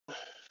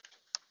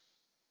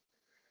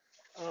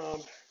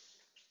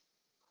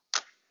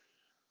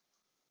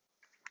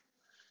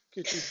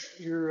Get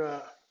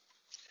your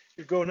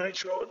Go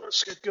Nitro and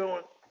let's get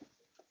going.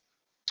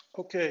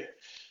 Okay,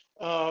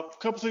 a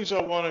couple things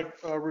I want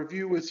to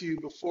review with you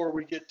before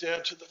we get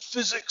down to the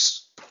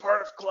physics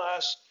part of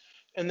class,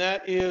 and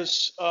that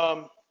is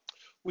I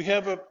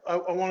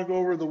want to go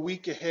over the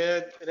week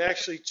ahead, and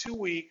actually 2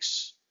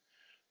 weeks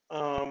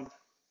um,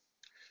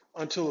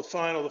 until the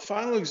final. The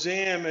final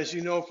exam, as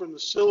you know from the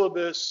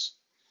syllabus,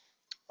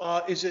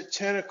 is at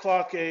 10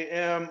 o'clock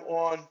a.m.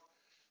 on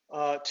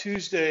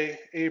Tuesday,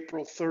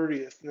 April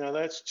 30th. Now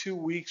that's 2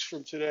 weeks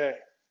from today.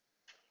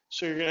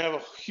 So you're going to have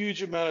a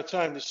huge amount of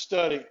time to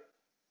study.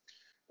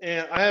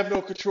 And I have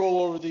no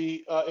control over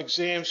the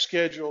exam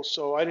schedule,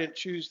 so I didn't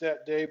choose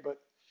that day, but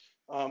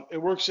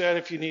it works out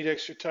if you need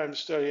extra time to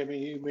study. I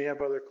mean, you may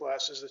have other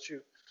classes that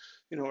you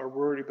are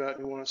worried about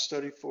and you want to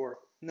study for.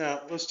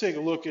 Now, let's take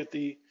a look at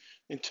the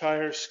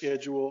entire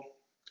schedule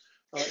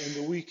in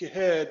the week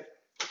ahead.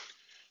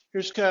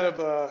 Here's kind of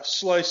a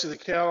slice of the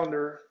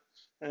calendar,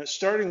 and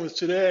starting with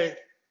today,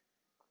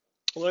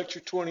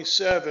 lecture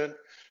 27,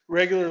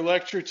 regular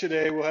lecture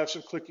today. We'll have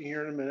some clicking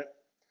here in a minute.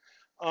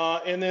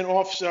 And then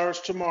office hours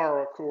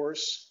tomorrow, of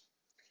course.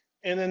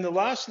 And then the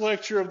last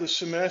lecture of the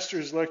semester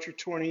is lecture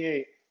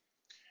 28.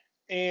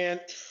 And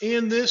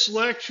in this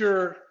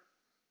lecture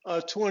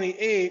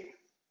 28,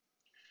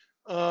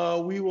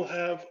 we will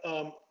have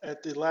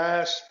at the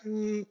last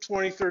 20,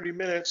 30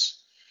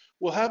 minutes,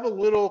 we'll have a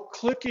little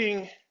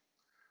clicking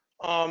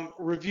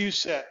review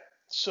set.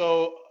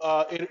 So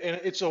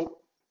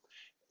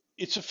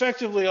it's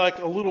effectively like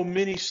a little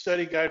mini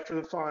study guide for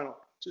the final,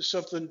 just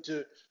something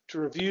to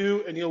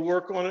review, and you'll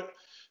work on it.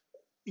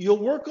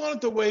 You'll work on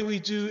it the way we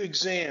do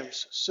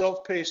exams,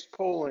 self-paced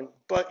polling,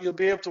 but you'll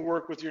be able to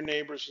work with your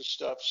neighbors and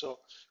stuff. So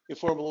you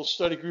form a little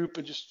study group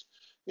and just,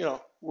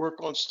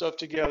 work on stuff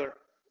together.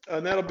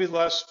 And that'll be the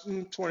last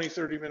 20,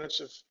 30 minutes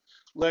of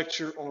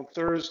lecture on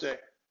Thursday.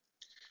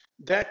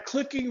 That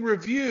clicking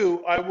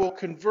review, I will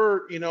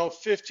convert,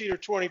 15 or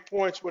 20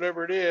 points,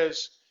 whatever it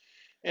is,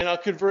 and I'll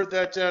convert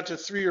that down to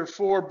 3 or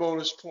 4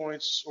 bonus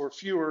points or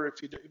fewer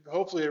if you do.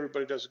 Hopefully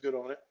everybody does good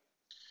on it.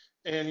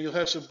 And you'll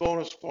have some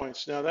bonus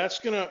points. Now that's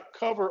going to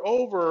cover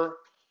over,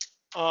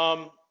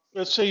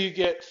 let's say you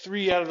get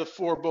 3 out of the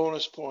 4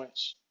 bonus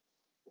points.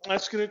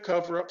 That's going to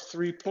cover up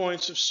 3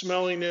 points of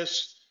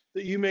smelliness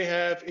that you may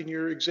have in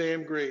your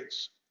exam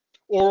grades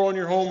or on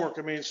your homework.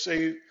 I mean,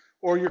 say,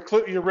 or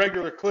your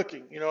regular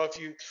clicking.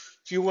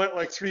 If you went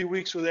like 3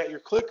 weeks without your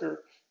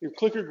clicker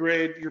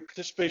grade, your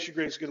participation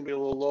grade is going to be a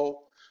little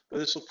low, but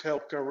this will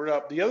help cover it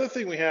up. The other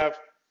thing we have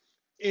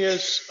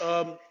is,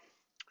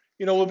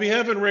 we'll be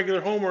having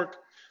regular homework.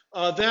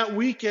 That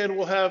weekend,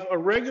 we'll have a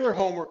regular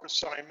homework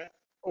assignment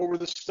over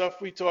the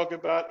stuff we talk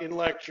about in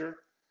lecture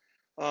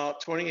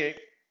 28.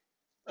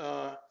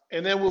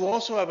 And then we'll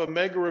also have a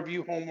mega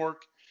review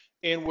homework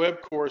and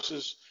web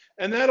courses.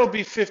 And that'll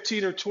be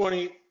 15 or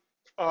 20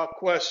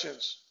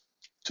 questions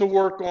to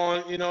work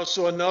on,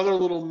 so another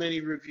little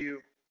mini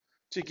review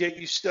to get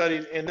you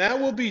studied. And that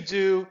will be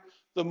due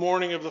the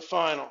morning of the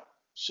final.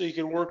 So you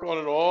can work on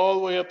it all the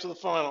way up to the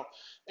final.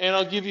 And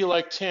I'll give you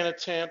like 10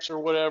 attempts or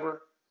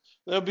whatever.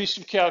 There'll be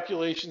some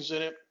calculations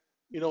in it,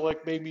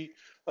 like maybe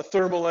a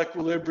thermal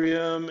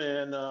equilibrium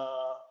and,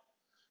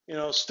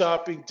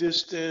 stopping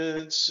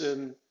distance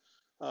and,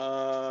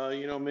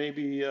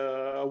 maybe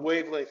a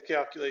wavelength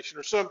calculation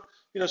or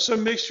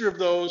some mixture of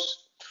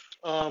those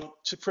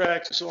to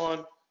practice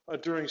on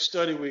during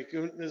study week.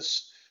 And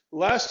this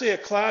last day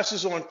of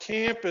classes on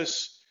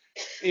campus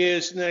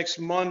is next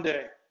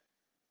Monday.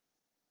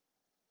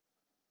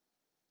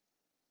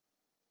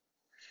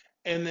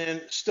 And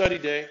then study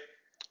day.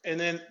 And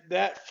then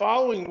that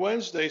following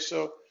Wednesday,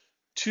 so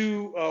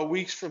 2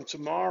 weeks from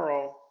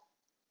tomorrow,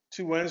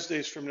 2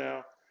 Wednesdays from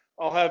now,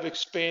 I'll have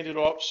expanded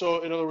off.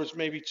 So in other words,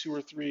 maybe 2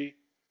 or 3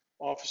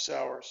 office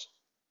hours.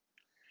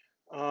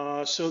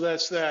 So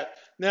that's that.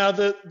 Now,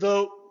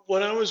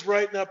 when I was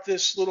writing up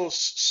this little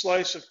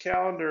slice of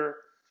calendar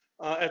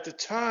at the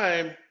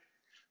time,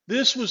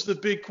 this was the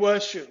big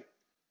question.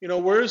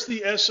 Where's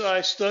the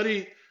SI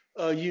study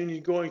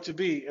union going to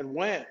be and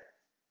when?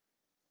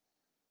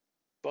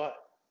 But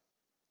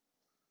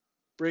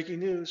breaking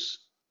news,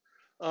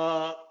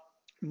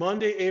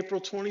 Monday, April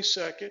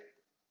 22nd,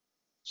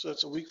 so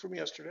that's a week from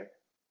yesterday,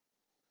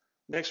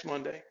 next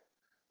Monday,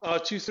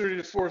 2:30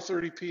 to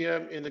 4:30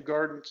 p.m. in the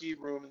Garden Key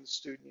room in the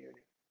student union.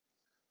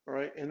 All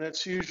right, and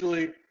that's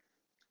usually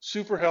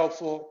super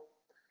helpful.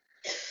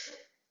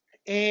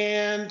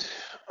 And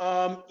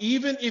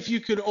even if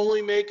you could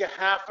only make a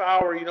half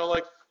hour,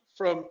 like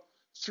from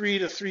 3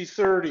 to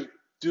 3:30,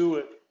 do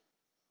it.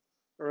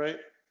 All right.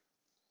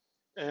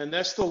 And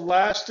that's the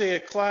last day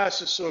of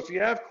classes. So if you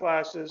have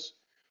classes,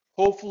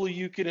 hopefully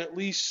you can at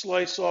least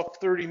slice off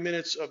 30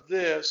 minutes of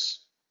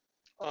this,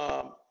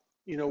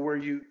 where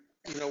you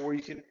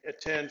can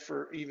attend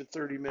for even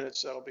 30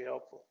 minutes. That'll be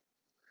helpful.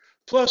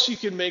 Plus, you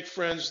can make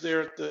friends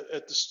there at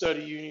the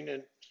study union,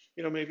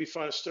 and maybe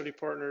find a study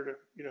partner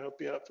to help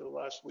you out for the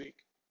last week.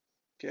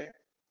 Okay.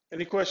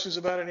 Any questions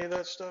about any of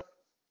that stuff?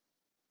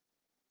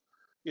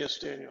 Yes,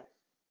 Daniel.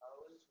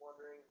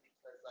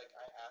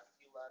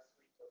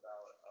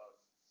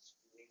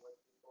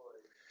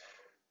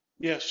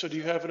 Yeah, so do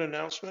you have an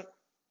announcement?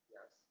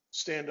 Yes.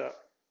 Stand up.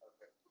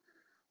 Okay.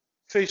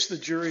 Face the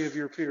jury of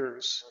your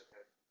peers.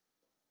 Okay.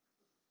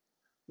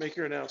 Make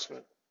your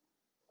announcement.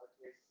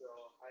 Okay. So,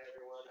 hi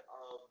everyone.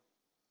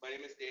 My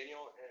name is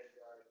Daniel, and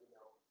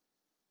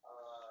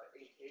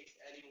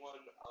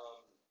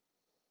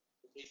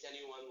in case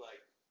anyone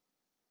like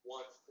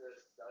wants to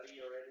study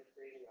or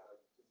anything,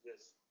 you can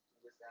just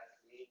ask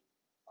me.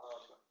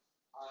 Um,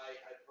 I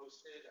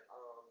posted.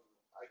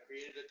 I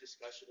created a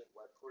discussion in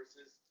web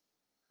courses.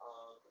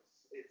 Um,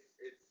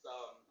 it's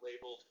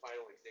labeled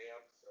final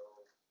exam, so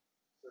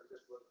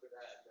just look for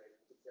that, and then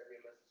you can send me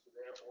a message to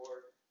there.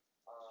 Or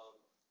um,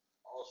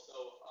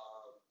 also,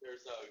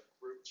 there's a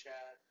group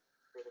chat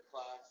for the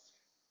class.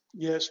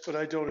 Yes, but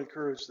I don't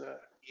encourage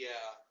that.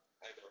 Yeah,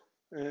 I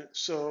know.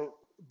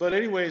 So, but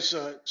anyways,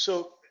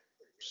 so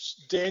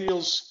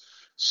Daniel's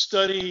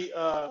study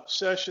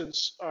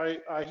sessions,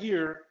 I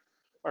hear,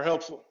 are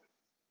helpful.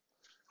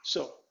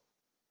 So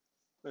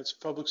that's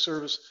public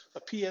service,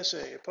 a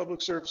PSA, a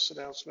public service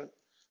announcement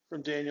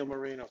from Daniel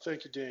Marino.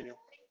 Thank you, Daniel.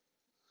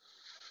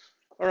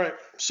 All right,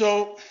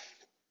 so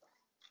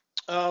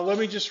let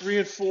me just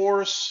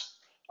reinforce.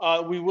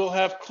 We will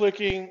have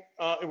clicking.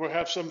 We'll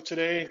have some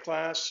today in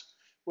class.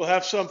 We'll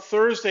have some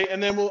Thursday,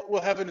 and then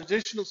we'll have an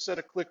additional set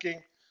of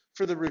clicking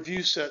for the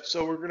review set.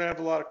 So we're going to have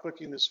a lot of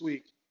clicking this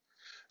week.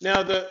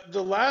 Now,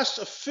 the last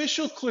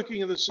official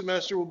clicking of the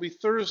semester will be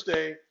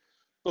Thursday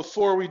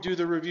before we do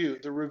the review.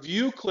 The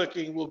review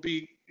clicking will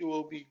be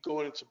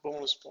going into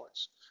bonus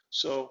points.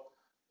 So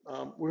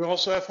we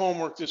also have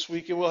homework this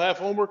week, and we'll have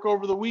homework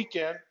over the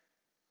weekend.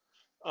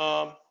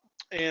 Um,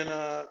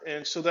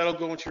 and so that'll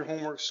go into your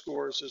homework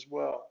scores as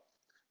well.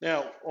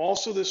 Now,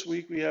 also this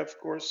week we have, of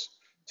course,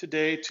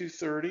 today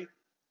 2:30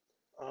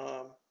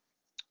 um,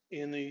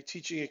 in the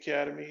Teaching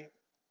Academy,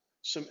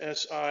 some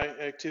SI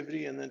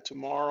activity, and then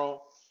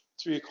tomorrow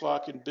 3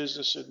 o'clock in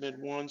Business Admin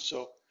 1.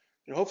 So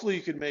hopefully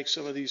you can make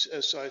some of these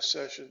SI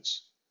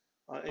sessions.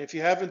 And if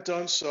you haven't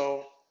done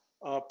so,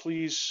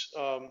 please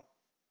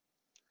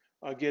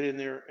get in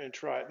there and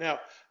try it. Now,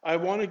 I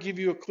want to give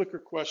you a clicker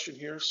question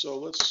here, so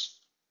let's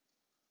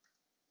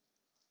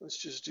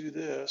just do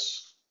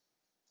this.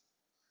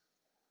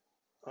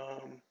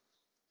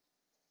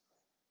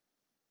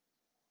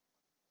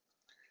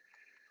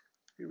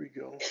 Here we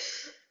go.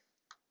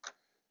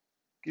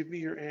 Give me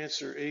your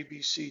answer, A,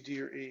 B, C,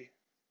 D, or E,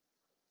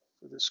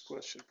 for this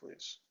question,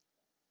 please.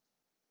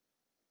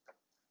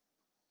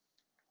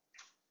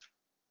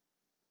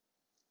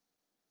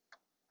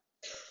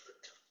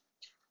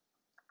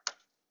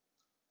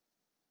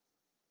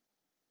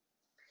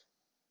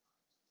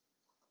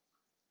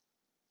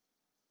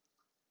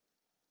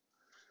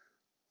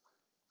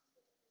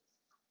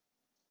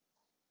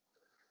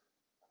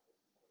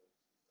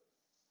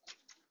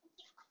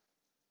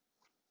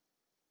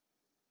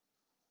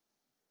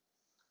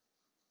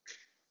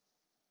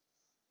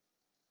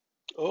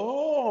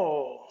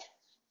 Oh,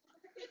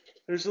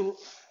 there's a.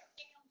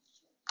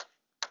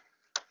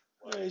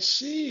 I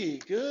see.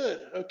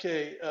 Good.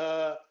 Okay.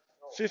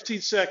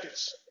 15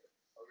 seconds.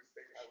 I was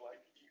thinking I like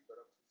E, but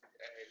I'm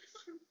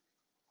choosing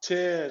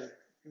 10,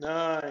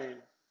 9,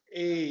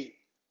 8,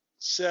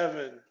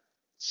 7,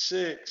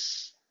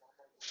 6,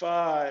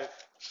 5,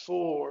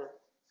 4,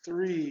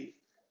 3,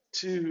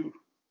 2,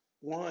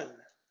 1,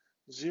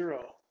 0.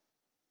 All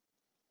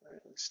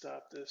right, let's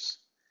stop this.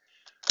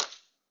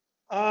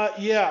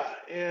 Yeah,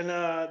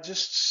 and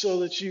just so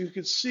that you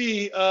can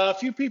see, a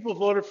few people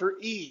voted for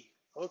E.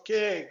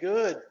 Okay,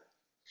 good.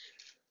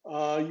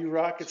 You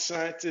rocket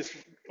scientist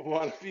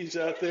wannabes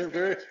out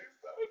there,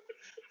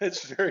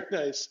 that's very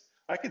nice.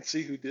 I can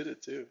see who did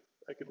it too.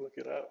 I can look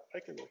it up. I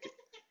can look at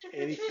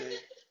anything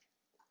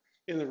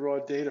in the raw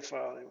data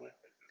file anyway.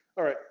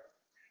 All right,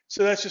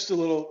 so that's just a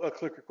little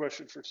clicker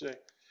question for today.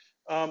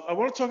 I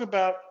want to talk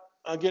about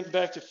getting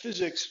back to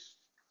physics.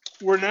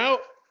 We're now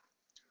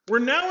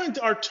in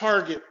our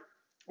target.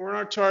 We're in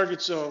our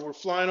target zone. We're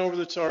flying over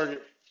the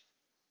target.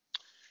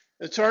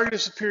 The target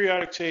is the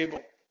periodic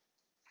table,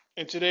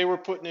 and today we're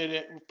putting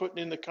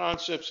in the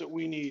concepts that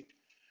we need.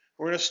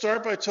 We're going to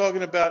start by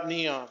talking about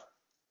neon.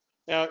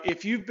 Now,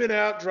 if you've been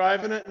out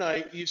driving at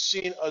night, you've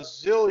seen a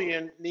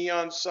zillion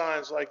neon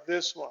signs like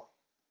this one.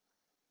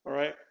 All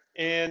right,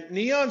 and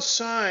neon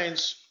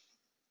signs.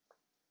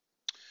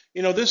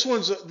 This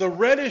one's the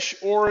reddish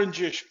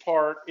orangish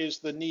part is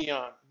the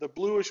neon. The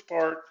bluish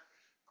part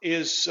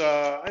is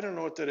I don't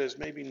know what that is,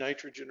 maybe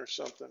nitrogen or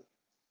something.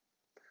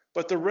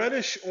 But the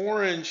reddish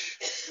orange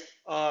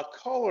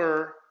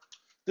color,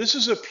 this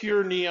is a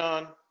pure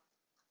neon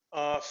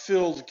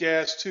filled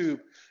gas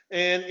tube.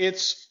 And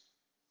it's,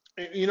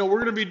 we're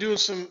going to be doing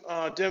some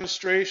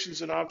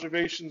demonstrations and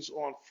observations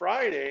on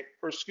Thursday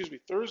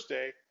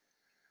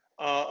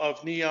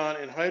of neon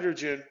and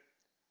hydrogen.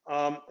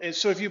 And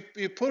so if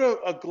you put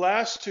a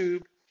glass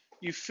tube,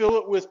 you fill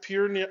it with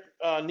pure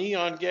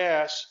neon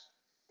gas,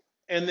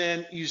 and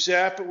then you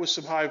zap it with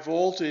some high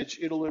voltage,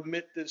 it'll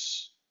emit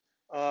this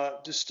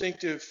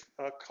distinctive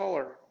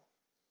color,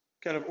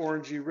 kind of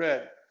orangey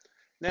red.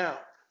 Now,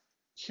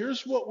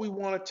 here's what we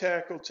want to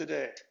tackle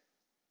today.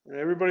 And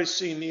everybody's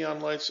seen neon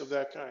lights of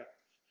that kind.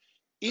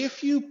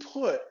 If you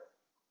put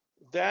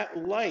that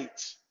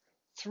light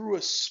through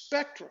a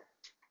spectrum,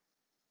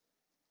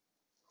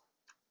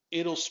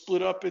 it'll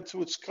split up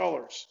into its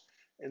colors.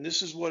 And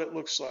this is what it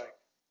looks like.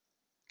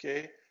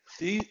 Okay?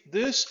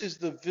 This is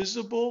the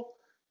visible,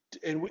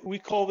 and we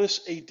call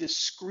this a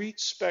discrete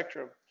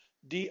spectrum.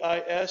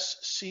 D-I-S-C-R-E-T-E.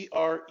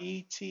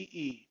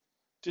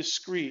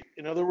 Discrete.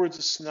 In other words,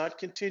 it's not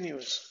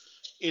continuous.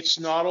 It's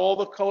not all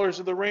the colors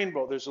of the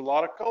rainbow. There's a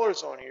lot of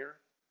colors on here.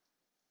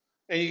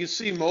 And you can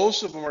see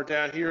most of them are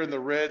down here in the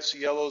reds,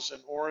 yellows,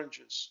 and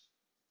oranges.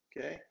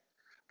 Okay?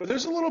 But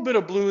there's a little bit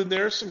of blue in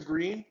there, some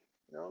green.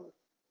 You know.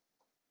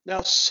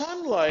 Now,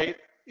 sunlight,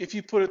 if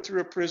you put it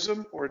through a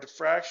prism or a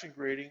diffraction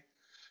grating,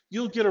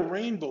 you'll get a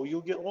rainbow.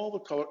 You'll get all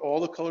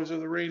the colors of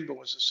the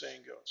rainbow, as the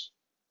saying goes,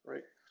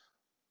 right?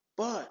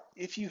 But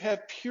if you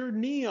have pure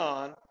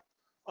neon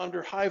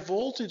under high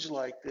voltage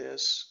like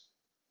this,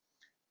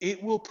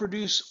 it will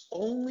produce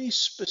only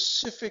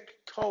specific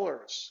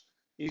colors.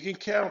 You can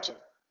count them.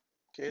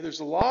 Okay, there's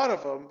a lot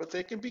of them, but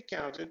they can be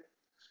counted,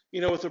 you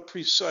know, with a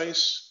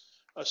precise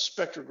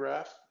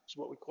spectrograph is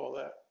what we call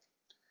that.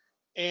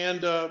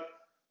 And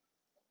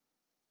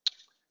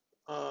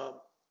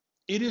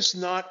it is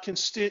not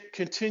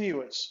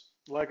continuous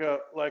like a,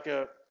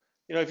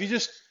 you know,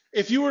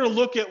 if you were to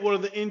look at one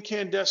of the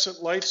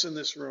incandescent lights in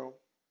this room,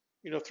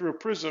 you know, through a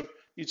prism,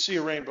 you'd see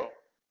a rainbow,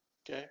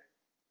 okay?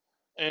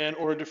 And,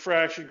 or a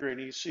diffraction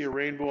grating, you see a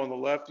rainbow on the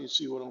left, you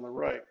see one on the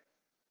right.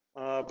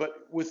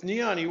 But with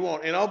neon, you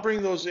won't. And I'll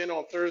bring those in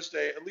on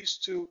Thursday, at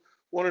least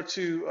one or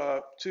two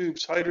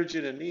tubes,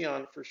 hydrogen and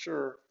neon for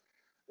sure.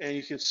 And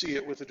you can see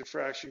it with a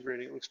diffraction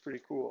grating. It looks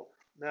pretty cool.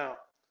 Now,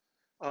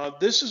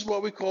 this is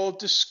what we call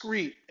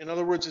discrete. In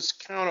other words, it's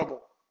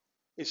countable.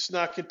 It's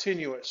not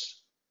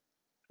continuous,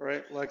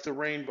 right? Like the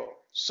rainbow.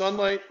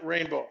 Sunlight,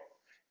 rainbow.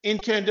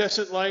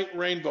 Incandescent light,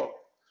 rainbow.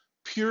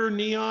 Pure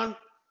neon,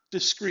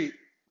 discrete,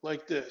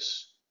 like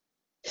this.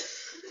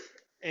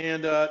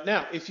 And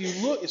now, if you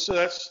look, so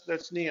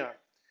that's neon.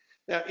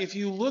 Now, if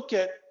you look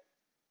at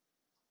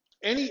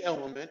any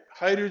element,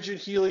 hydrogen,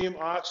 helium,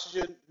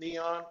 oxygen,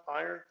 neon,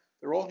 iron,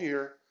 they're all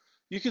here.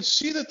 You can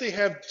see that they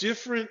have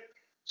different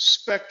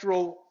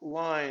spectral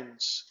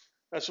lines.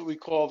 That's what we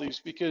call these,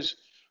 because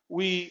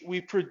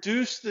we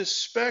produce this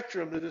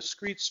spectrum, the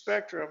discrete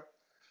spectrum,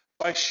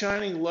 by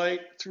shining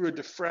light through a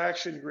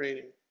diffraction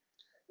grating.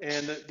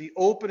 And the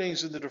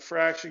openings in the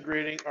diffraction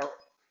grating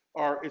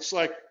are it's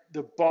like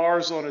the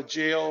bars on a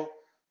jail,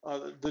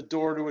 the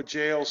door to a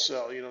jail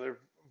cell. You know, they're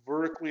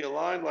vertically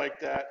aligned like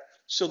that.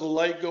 So the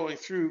light going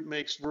through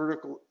makes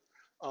vertical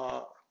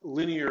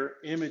linear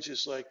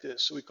images like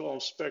this. So we call them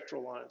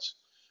spectral lines.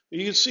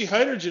 You can see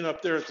hydrogen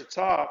up there at the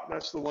top.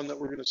 That's the one that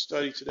we're going to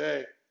study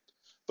today.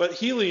 But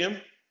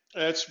helium,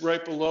 that's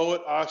right below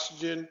it.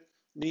 Oxygen,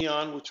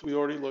 neon, which we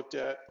already looked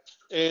at.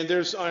 And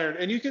there's iron.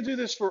 And you can do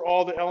this for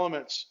all the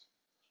elements.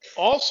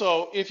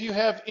 Also, if you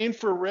have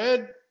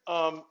infrared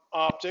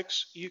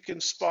optics, you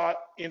can spot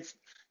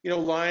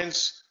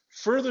lines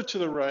further to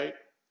the right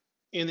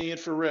in the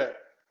infrared.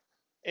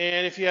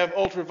 And if you have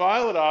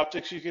ultraviolet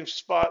optics, you can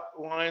spot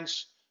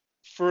lines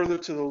further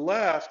to the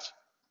left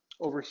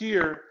over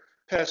here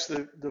past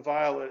the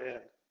violet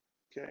end.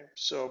 Okay,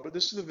 so, but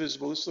this is the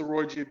visible, this is the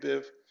Roy G.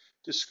 Biv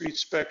discrete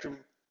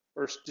spectrum,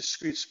 or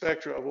discrete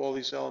spectra of all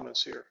these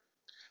elements here.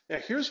 Now,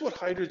 here's what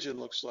hydrogen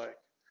looks like.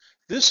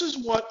 This is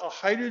what a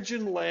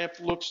hydrogen lamp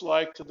looks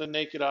like to the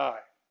naked eye.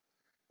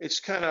 It's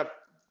kind of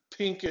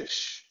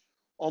pinkish,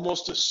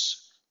 almost a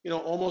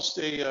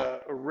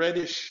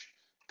reddish,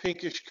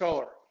 pinkish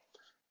color.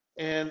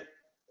 And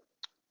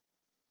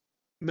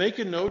make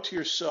a note to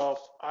yourself,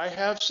 I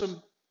have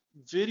some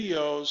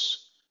videos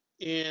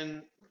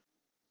in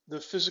the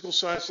Physical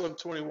Science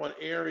 1121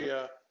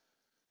 area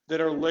that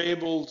are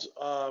labeled,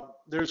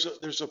 there's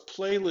a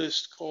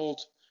playlist called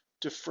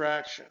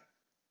Diffraction.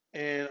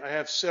 And I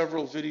have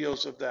several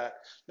videos of that.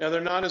 Now, they're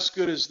not as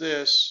good as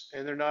this,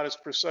 and they're not as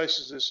precise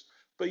as this,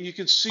 but you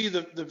can see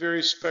the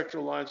various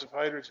spectral lines of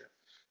hydrogen.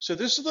 So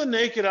this is the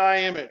naked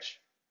eye image.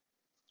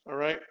 All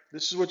right,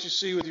 this is what you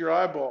see with your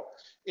eyeball.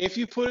 If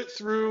you put it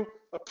through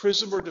a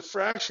prism or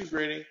diffraction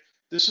grating,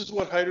 this is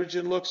what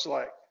hydrogen looks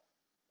like.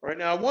 All right,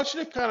 now I want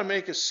you to kind of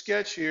make a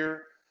sketch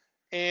here,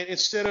 and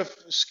instead of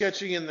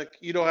sketching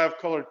you don't have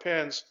colored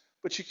pens,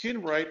 but you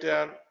can write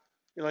down,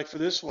 like for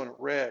this one,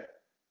 red.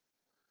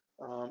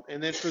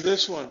 And then for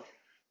this one,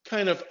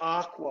 kind of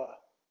aqua,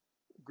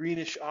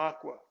 greenish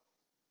aqua.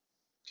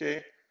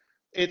 Okay,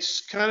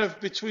 it's kind of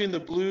between the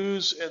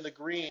blues and the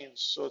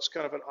greens, so it's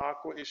kind of an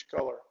aqua-ish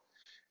color.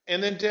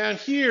 And then down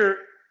here,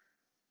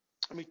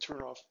 let me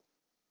turn off.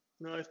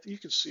 No, you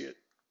can see it.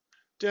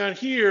 Down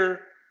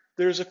here,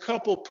 there's a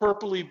couple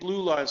purpley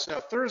blue lines. Now,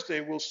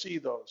 Thursday, we'll see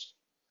those.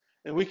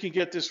 And we can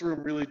get this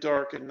room really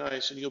dark and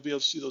nice, and you'll be able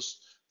to see those.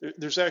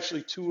 There's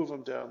actually two of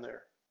them down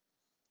there.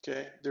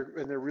 Okay,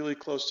 they're really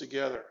close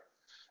together.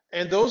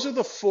 And those are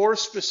the 4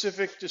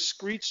 specific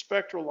discrete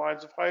spectral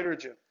lines of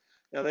hydrogen.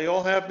 Now, they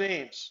all have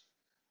names.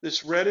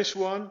 This reddish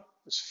one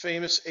is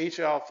famous H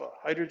alpha,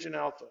 hydrogen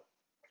alpha.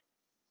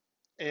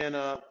 And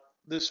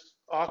this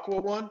aqua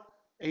one,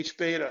 H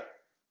beta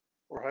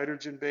or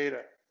hydrogen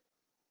beta.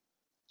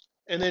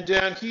 And then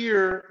down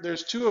here,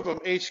 there's two of them,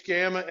 H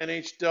gamma and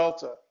H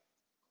delta,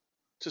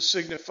 to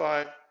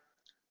signify,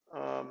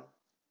 um,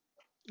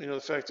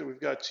 the fact that we've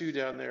got two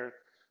down there.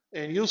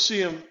 And you'll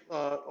see them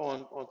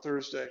on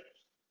Thursday.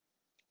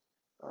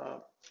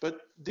 But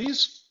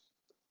these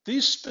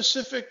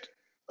specific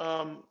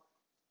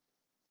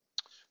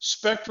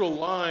spectral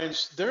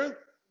lines, they're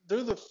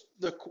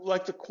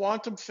like the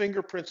quantum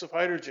fingerprints of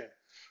hydrogen.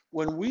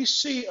 When we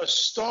see a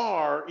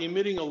star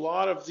emitting a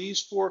lot of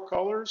these four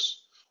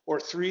colors, or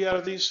three out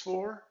of these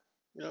four,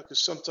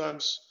 because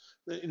sometimes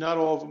not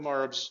all of them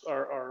are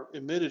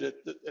emitted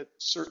at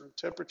certain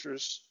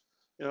temperatures,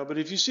 but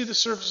if you see the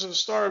surface of a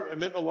star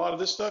emitting a lot of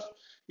this stuff,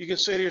 you can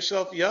say to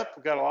yourself, yep,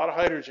 we've got a lot of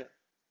hydrogen.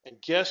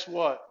 And guess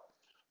what?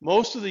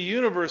 Most of the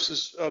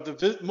universe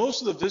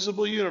most of the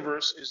visible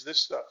universe is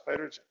this stuff,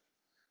 hydrogen.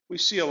 We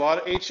see a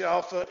lot of H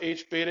alpha,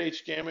 H beta,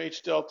 H gamma,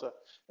 H delta,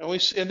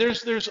 and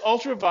there's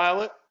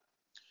ultraviolet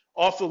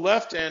off the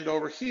left end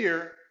over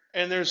here,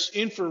 and there's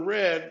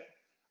infrared.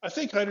 I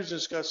think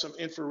hydrogen's got some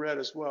infrared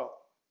as well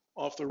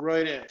off the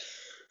right end.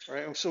 All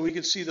right, so we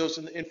can see those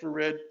in the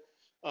infrared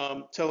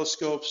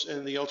telescopes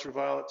and the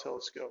ultraviolet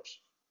telescopes.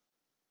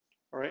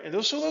 All right, and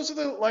those are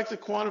like the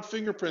quantum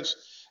fingerprints.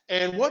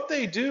 And what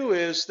they do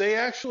is they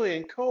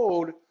actually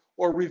encode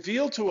or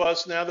reveal to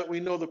us, now that we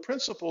know the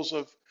principles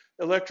of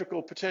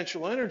electrical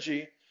potential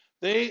energy,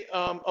 they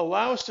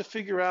allow us to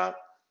figure out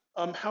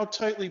how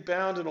tightly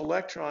bound an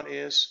electron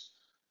is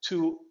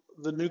to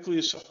the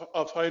nucleus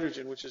of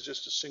hydrogen, which is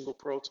just a single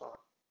proton.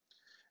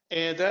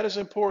 And that is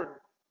important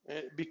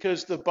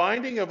because the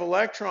binding of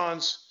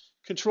electrons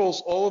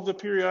controls all of the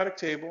periodic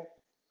table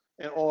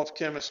and all of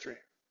chemistry.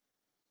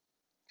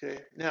 Okay,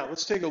 now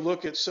let's take a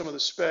look at some of the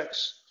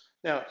specs.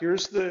 Now,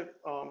 here's a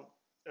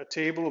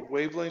table of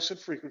wavelengths and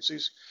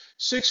frequencies.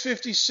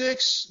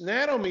 656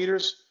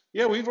 nanometers,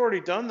 yeah, we've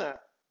already done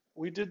that.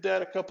 We did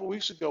that a couple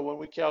weeks ago when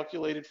we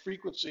calculated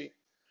frequency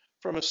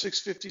from a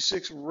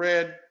 656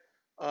 red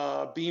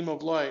beam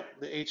of light,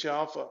 the H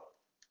alpha.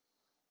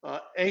 The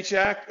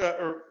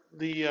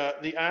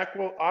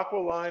aqua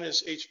line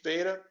is H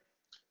beta,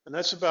 and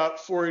that's about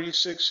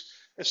 486.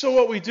 And so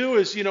what we do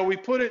is, we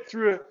put it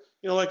through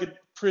like a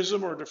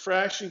prism or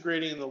diffraction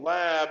grating in the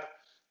lab,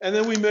 and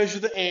then we measure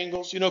the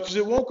angles, because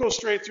it won't go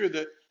straight through.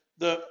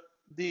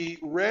 The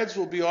reds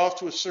will be off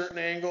to a certain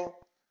angle,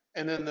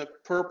 and then the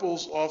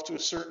purples off to a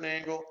certain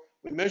angle.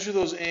 We measure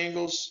those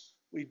angles.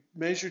 We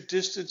measure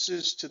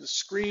distances to the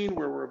screen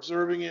where we're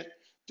observing it,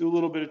 do a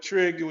little bit of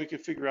trig, and we can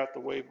figure out the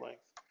wavelength.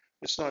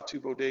 It's not too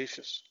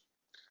bodacious.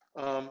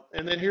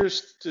 And then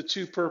here's the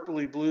two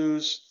purpley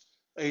blues,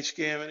 H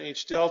gamma and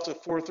H delta,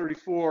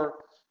 434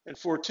 and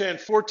 410.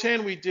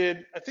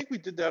 410 I think we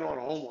did that on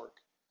homework.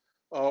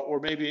 Or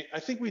maybe, I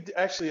think we did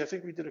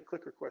a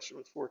clicker question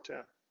with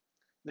 410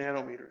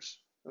 nanometers.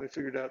 And we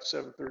figured out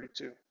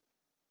 732.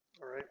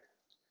 All right.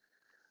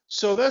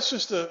 So that's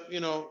just a,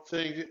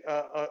 thing,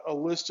 a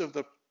list of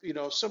the,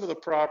 some of the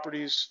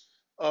properties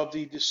of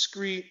the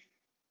discrete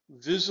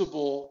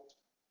visible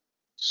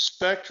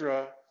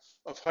spectra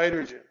of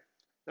hydrogen.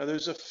 Now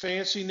there's a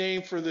fancy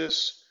name for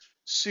this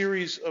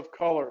series of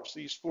colors,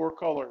 these four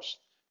colors.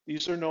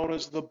 These are known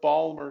as the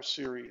Balmer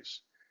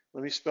series.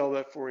 Let me spell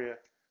that for you.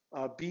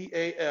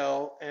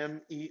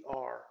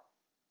 B-A-L-M-E-R.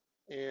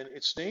 And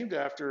it's named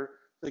after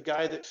the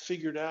guy that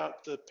figured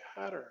out the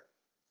pattern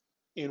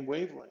in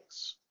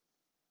wavelengths.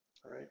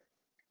 All right.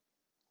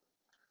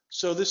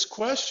 So this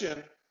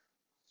question,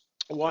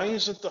 why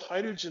isn't the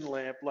hydrogen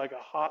lamp like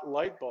a hot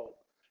light bulb?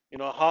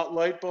 A hot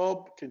light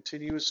bulb,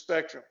 continuous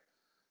spectrum.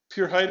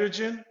 Pure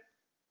hydrogen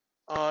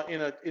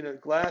in a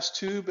glass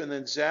tube and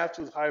then zapped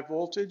with high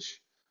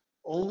voltage,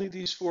 only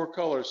these four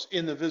colors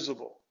in the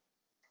visible.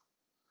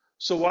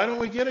 So why don't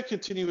we get a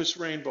continuous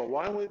rainbow?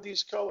 Why only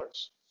these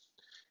colors?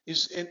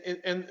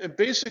 And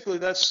basically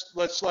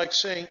that's like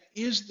saying,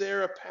 is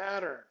there a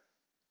pattern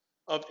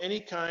of any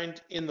kind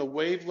in the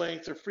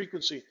wavelength or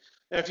frequency?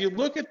 Now, if you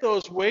look at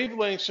those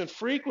wavelengths and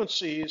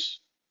frequencies,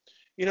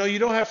 you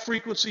don't have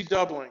frequency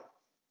doubling.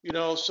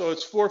 So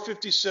it's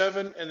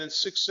 457 and then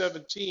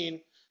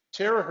 617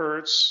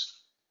 terahertz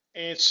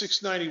and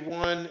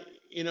 691,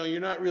 you're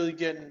not really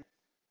getting,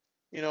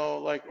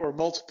 or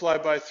multiply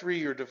by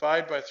 3 or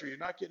divide by 3. You're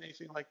not getting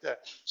anything like that.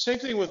 Same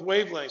thing with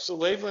wavelengths. The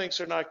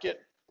wavelengths are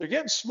they're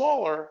getting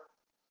smaller,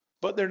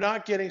 but they're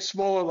not getting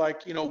smaller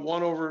like,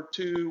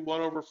 1/2,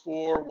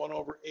 1/4,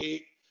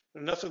 1/8,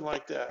 nothing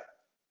like that.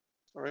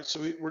 All right. So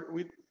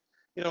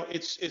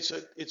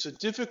it's a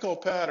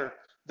difficult pattern.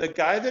 The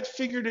guy that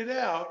figured it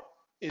out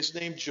is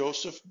named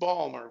Joseph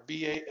Balmer,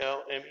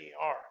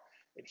 B-A-L-M-E-R.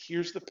 And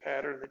here's the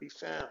pattern that he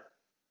found.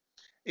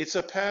 It's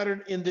a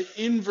pattern in the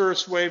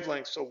inverse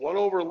wavelength. So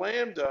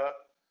 1/lambda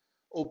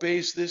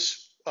obeys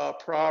this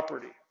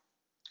property.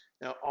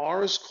 Now,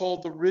 R is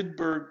called the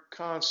Rydberg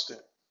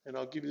constant, and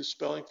I'll give you the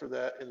spelling for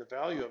that and the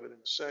value of it in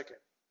a second.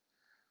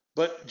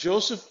 But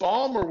Joseph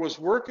Balmer was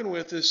working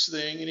with this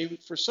thing,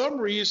 and for some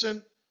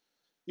reason,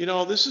 You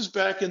know, this is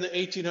back in the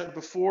 1800s,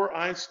 before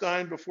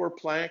Einstein, before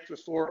Planck,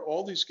 before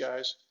all these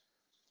guys.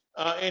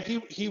 And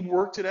he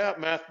worked it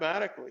out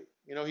mathematically.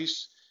 You know, he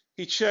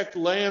checked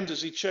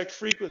lambdas, he checked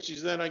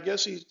frequencies. Then I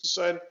guess he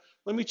decided,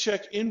 let me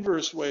check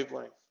inverse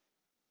wavelength.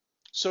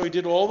 So he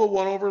did all the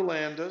 1 over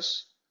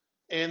lambdas,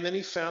 and then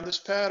he found this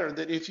pattern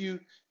that if you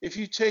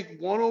take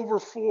 1 over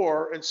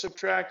 4 and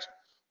subtract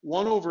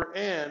 1 over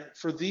n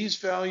for these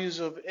values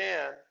of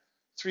n,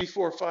 3,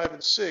 4, 5,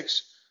 and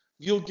 6,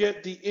 you'll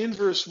get the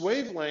inverse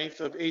wavelength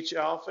of H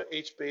alpha,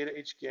 H beta,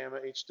 H gamma,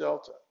 H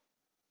delta.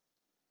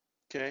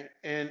 Okay,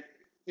 and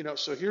you know,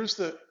 so here's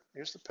the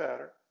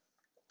pattern.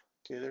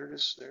 Okay, there it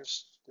is.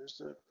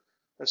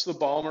 That's the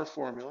Balmer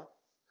formula.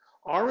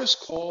 R is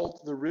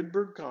called the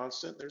Rydberg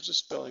constant. There's a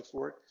spelling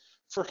for it.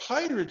 For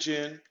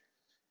hydrogen,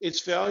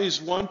 its value is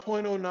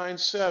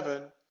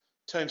 1.097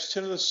 times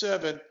 10 to the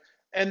 7,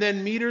 and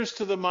then meters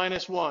to the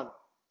minus 1.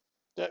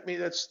 That means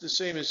that's the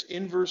same as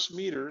inverse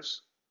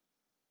meters.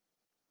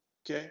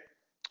 Okay,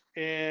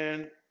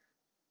 and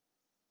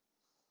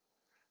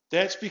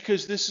that's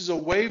because this is a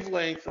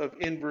wavelength of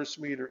inverse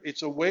meter.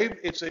 It's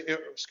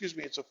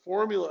a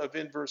formula of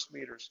inverse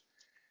meters.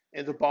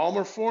 And the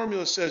Balmer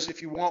formula says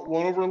if you want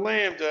 1 over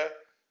lambda,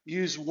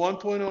 use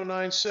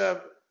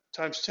 1.097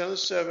 times 10 to the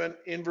 7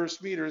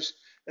 inverse meters,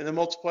 and then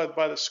multiply it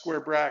by the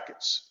square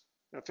brackets.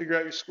 Now figure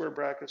out your square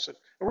brackets. And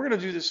we're going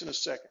to do this in a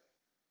second.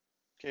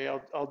 Okay,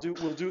 we'll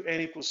do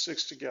n equals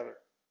 6 together.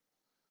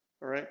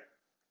 All right.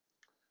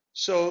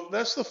 So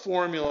that's the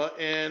formula.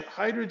 And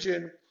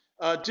hydrogen,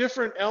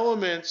 different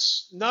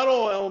elements, not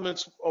all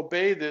elements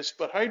obey this,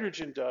 but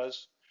hydrogen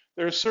does.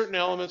 There are certain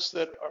elements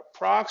that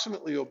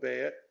approximately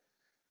obey it,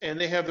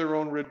 and they have their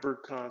own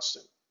Rydberg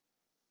constant.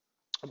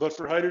 But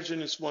for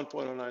hydrogen, it's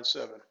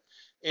 1.097.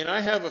 And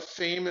I have a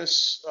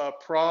famous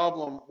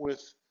problem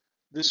with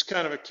this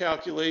kind of a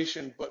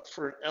calculation, but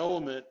for an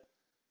element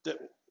that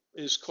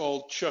is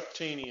called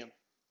Chucktanium,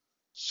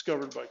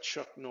 discovered by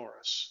Chuck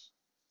Norris.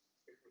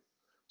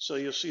 So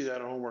you'll see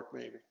that in homework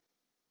maybe.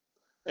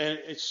 And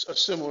it's a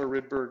similar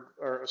Rydberg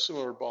or a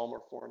similar Balmer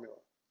formula.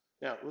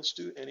 Now let's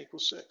do n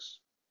equals 6.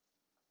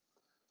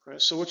 All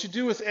right, so what you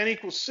do with n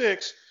equals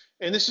 6,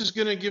 and this is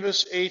going to give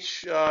us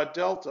H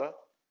delta,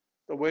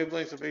 the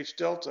wavelength of H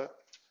delta.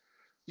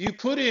 You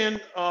put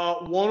in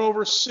 1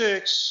 over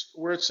 6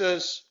 where it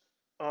says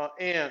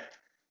n.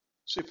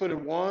 So you put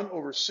in 1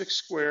 over 6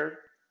 squared,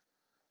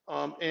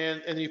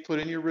 and you put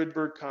in your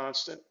Rydberg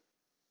constant.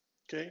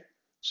 Okay,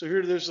 so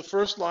here there's the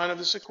first line of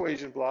this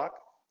equation block,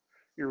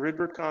 your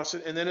Rydberg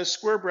constant, and then in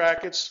square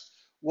brackets,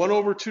 1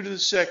 over 2 to the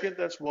second,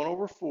 that's 1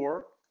 over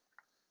 4.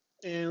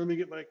 And let me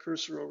get my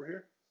cursor over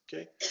here.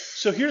 Okay,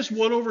 so here's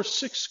 1 over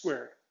 6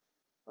 squared.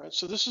 All right,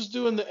 so this is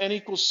doing the n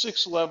equals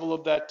 6 level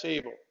of that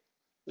table.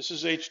 This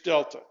is H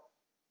delta.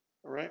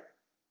 All right,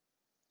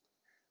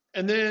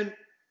 and then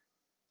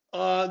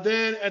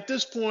at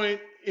this point,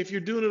 if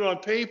you're doing it on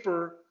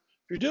paper,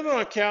 if you're doing it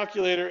on a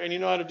calculator and you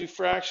know how to do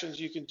fractions,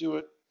 you can do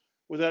it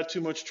without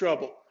too much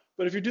trouble.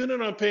 But if you're doing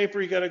it on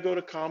paper, you got to go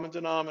to common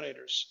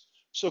denominators.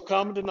 So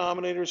common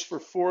denominators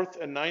for 4th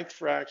and 9th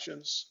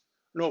fractions,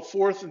 no,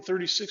 4th and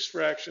 36th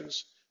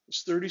fractions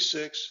is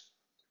 36.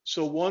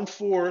 So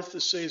 1/4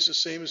 is the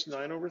same as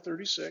 9 over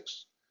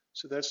 36.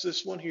 So that's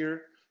this one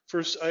here.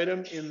 First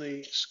item in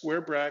the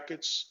square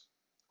brackets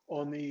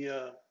on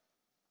the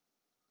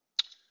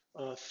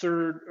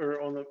third, or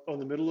on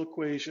the middle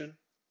equation.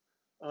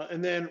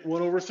 And then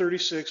 1 over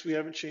 36, we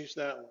haven't changed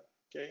that one.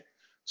 Okay.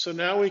 So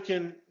now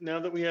now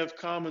that we have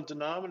common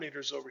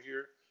denominators over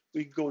here,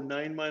 we can go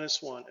 9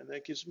 minus 1, and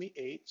that gives me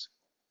 8.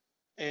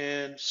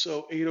 And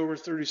so 8 over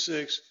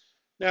 36.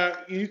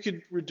 Now you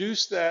could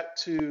reduce that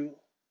to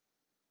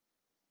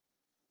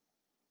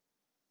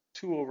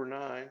 2 over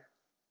 9.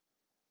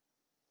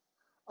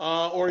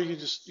 Or you can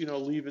just,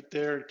 leave it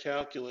there and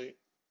calculate.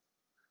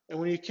 And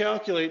when you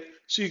calculate,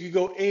 so you could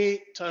go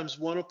 8 times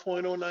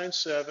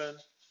 1.097,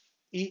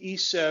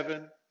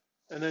 EE7,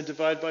 and then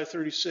divide by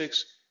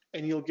 36,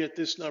 and you'll get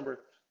this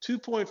number,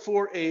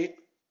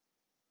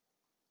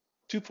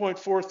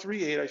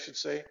 2.438, I should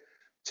say,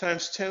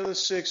 times 10 to the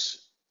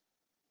 6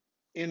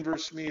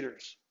 inverse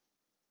meters.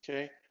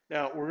 Okay.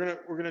 Now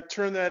we're gonna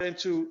turn that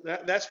into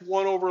that's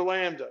 1 over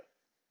lambda,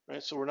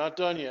 right? So we're not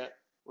done yet.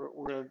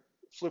 We're gonna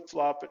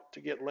flip-flop it to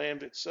get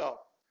lambda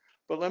itself.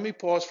 But let me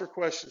pause for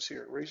questions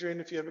here. Raise your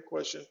hand if you have a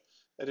question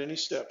at any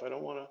step. I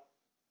don't want to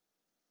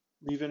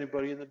leave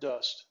anybody in the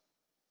dust.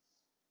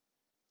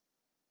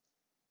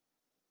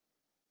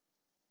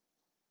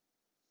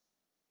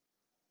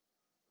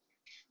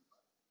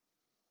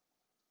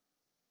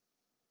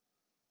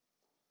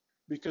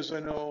 Because I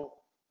know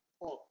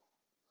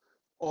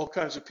all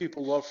kinds of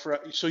people love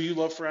so you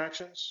love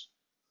fractions?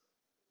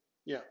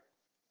 Yeah.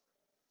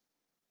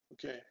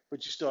 Okay,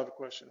 but you still have a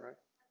question, right?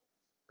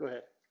 Go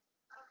ahead.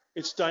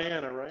 It's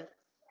Diana, right?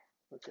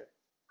 Okay.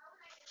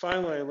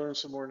 Finally, I learned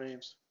some more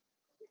names.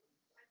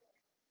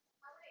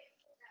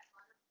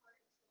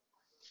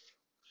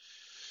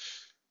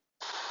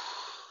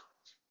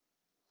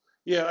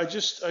 Yeah, I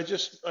just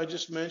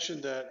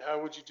mentioned that.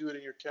 How would you do it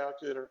in your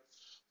calculator?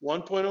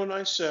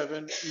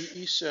 1.097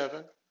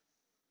 EE7,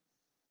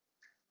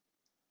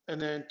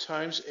 and then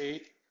times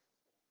 8,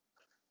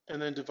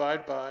 and then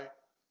divide by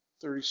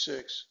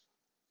 36.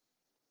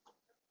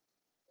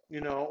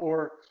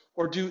 Or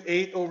do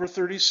 8 over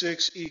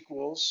 36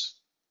 equals,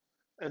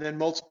 and then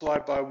multiply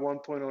by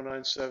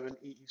 1.097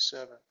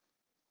 EE7.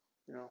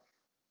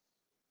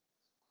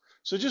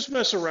 So just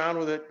mess around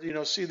with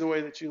it, see the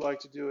way that you like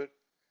to do it.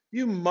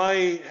 You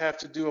might have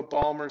to do a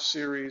Balmer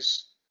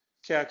series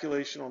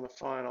calculation on the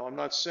final. I'm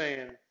not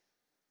saying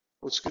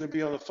what's going to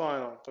be on the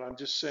final, but I'm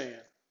just saying.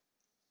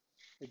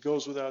 It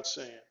goes without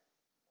saying.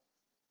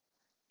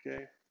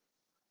 Okay?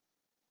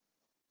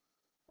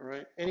 All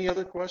right. Any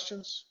other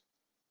questions?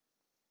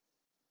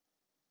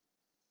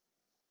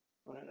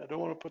 All right. I don't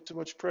want to put too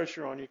much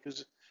pressure on you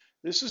because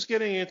this is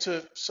getting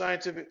into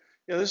scientific,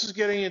 this is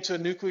getting into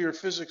nuclear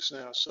physics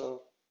now.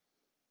 So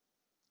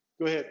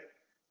go ahead.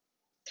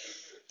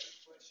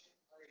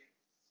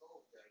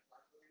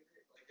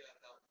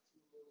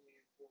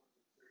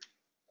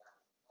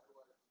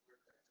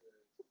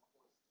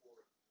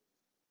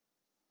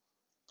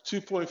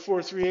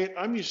 $2.438.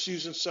 I'm just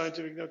using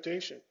scientific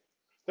notation.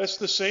 That's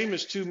the same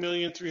as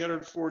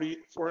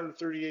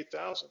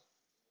 2,340,438,000,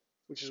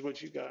 which is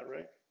what you got,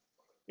 right?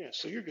 Yeah,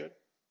 so you're good.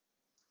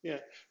 Yeah,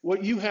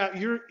 what you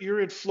have,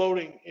 you're in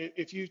floating.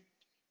 If you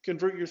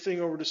convert your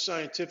thing over to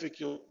scientific,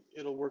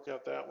 it'll work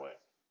out that way.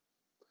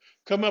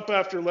 Come up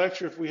after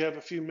lecture if we have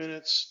a few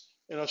minutes,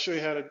 and I'll show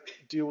you how to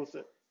deal with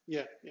it.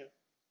 Yeah.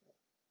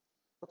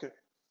 Okay.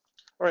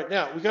 All right,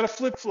 now we got to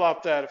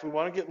flip-flop that. If we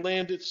want to get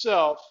land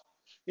itself,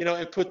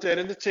 and put that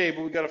in the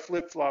table, we got to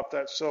flip-flop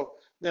that. So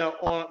now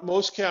on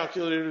most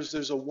calculators,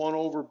 there's a 1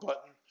 over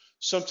button.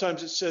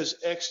 Sometimes it says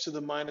x to the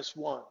minus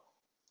 1,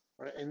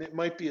 right? And it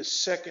might be a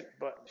second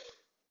button,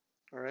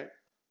 all right?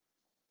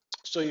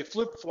 So you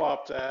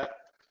flip-flop that.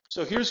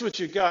 So here's what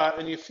you got,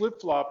 and you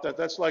flip-flop that.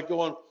 That's like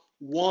going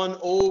 1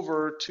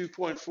 over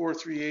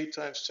 2.438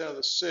 times 10 to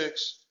the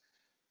 6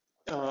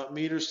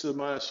 meters to the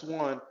minus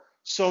 1.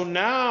 So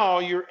now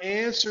your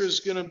answer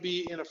is going to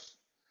be in a,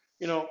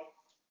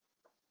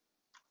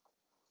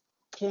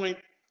 0.4,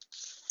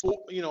 4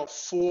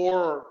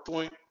 or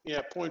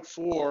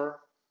 0.4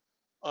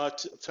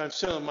 times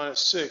 10 to the minus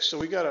 6. So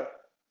we gotta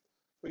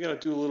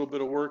do a little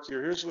bit of work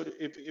here. Here's what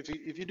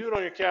if you do it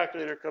on your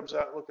calculator, it comes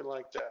out looking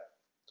like that.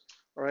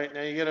 All right,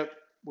 now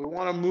we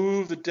want to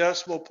move the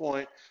decimal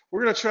point.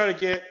 We're gonna try to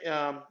get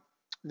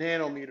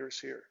nanometers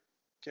here.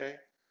 Okay,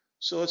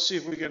 so let's see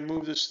if we can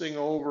move this thing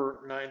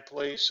over 9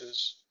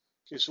 places.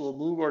 Okay, so we'll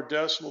move our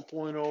decimal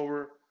point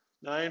over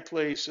 9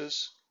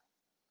 places,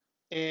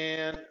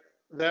 and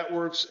that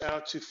works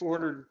out to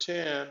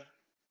 410.2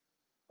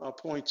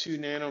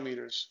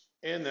 nanometers,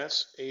 and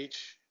that's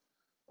H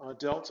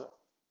delta.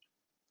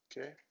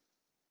 Okay.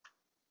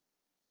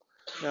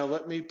 Now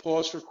let me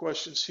pause for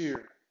questions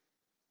here.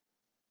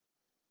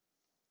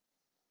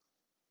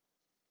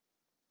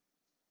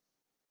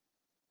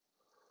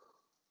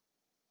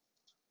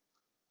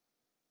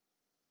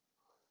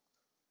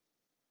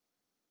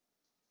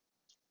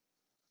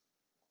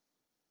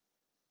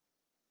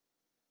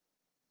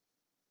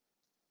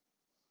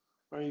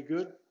 Are you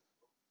good?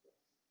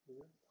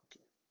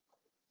 Okay.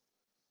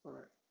 All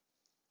right.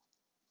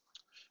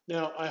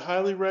 Now, I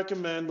highly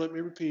recommend, let me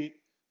repeat,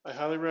 I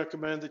highly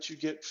recommend that you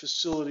get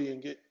facility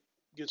and get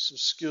some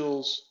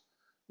skills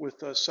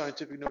with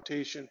scientific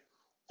notation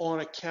on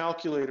a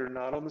calculator,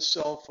 not on the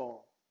cell phone.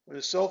 On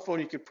a cell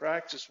phone you can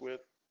practice with,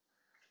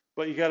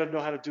 but you got to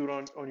know how to do it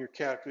on your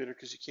calculator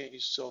because you can't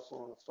use a cell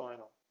phone on the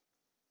final.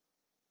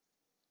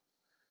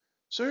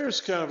 So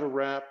here's kind of a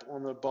wrap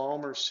on the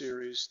Balmer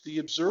series. The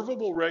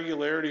observable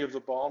regularity of the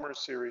Balmer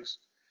series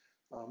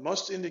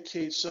must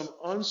indicate some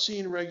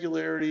unseen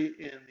regularity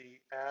in the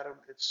atom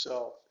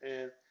itself.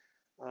 And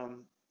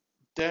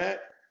that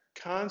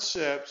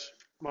concept,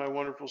 my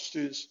wonderful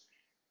students,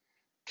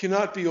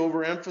 cannot be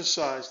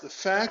overemphasized. The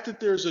fact that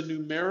there's a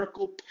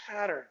numerical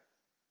pattern,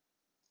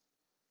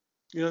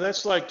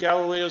 that's like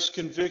Galileo's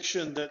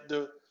conviction that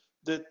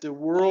the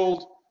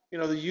world,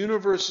 the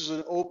universe is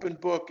an open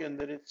book and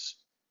that it's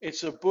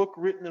a book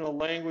written in a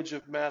language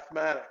of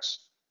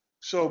mathematics.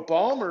 So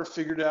Balmer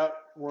figured out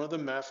one of the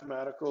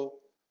mathematical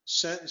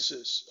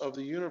sentences of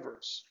the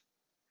universe.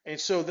 And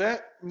so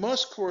that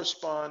must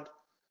correspond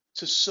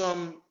to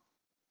some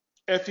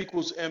F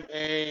equals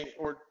MA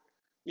or,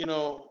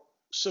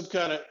 some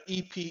kind of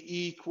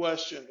EPE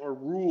question or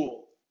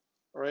rule,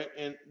 all right?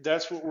 And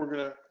that's what we're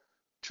going to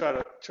try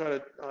to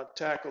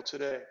tackle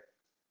today.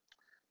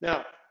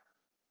 Now,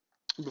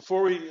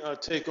 before we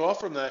take off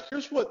from that,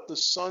 here's what the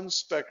sun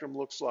spectrum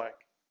looks like.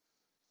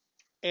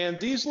 And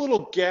these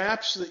little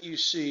gaps that you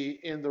see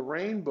in the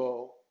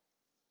rainbow,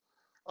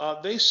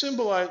 they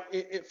symbolize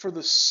it for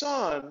the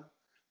sun.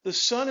 The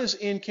sun is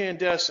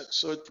incandescent,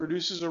 so it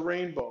produces a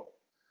rainbow.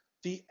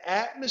 The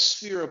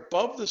atmosphere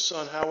above the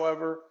sun,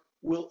 however,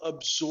 will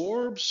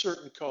absorb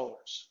certain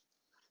colors.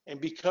 And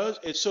because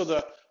it's so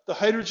the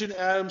hydrogen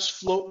atoms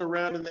floating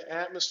around in the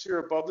atmosphere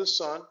above the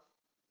sun,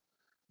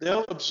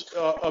 they'll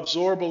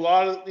absorb a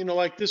lot of,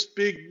 like this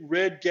big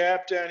red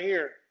gap down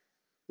here.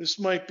 This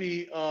might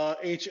be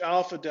H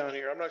alpha down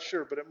here. I'm not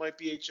sure, but it might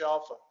be H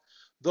alpha.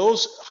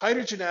 Those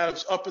hydrogen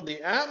atoms up in the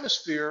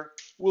atmosphere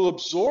will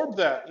absorb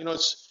that. You know,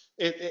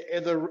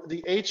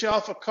 the H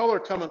alpha color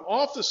coming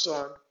off the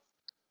sun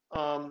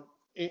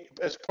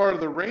as part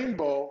of the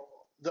rainbow.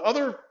 The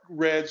other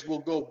reds will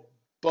go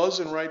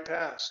buzzing right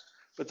past,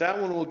 but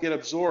that one will get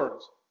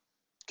absorbed.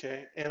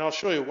 Okay, and I'll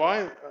show you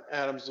why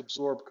atoms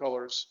absorb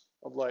colors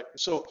of light.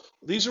 So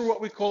these are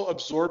what we call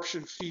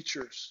absorption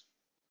features.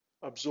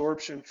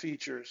 Absorption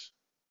features.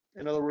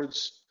 In other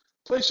words,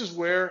 places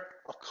where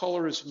a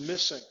color is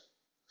missing.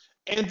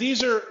 And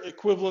these are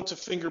equivalent to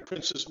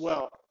fingerprints as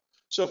well.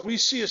 So if we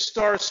see a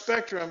star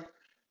spectrum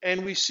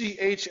and we see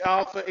H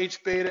alpha,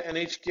 H beta, and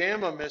H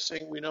gamma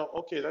missing, we know,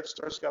 okay, that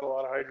star's got a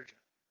lot of hydrogen.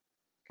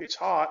 Okay, it's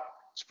hot.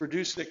 It's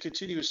producing a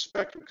continuous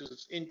spectrum because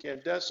it's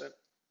incandescent.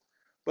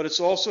 But it's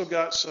also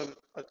got some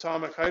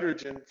atomic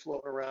hydrogen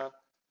floating around,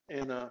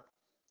 and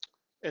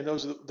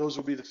those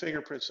will be the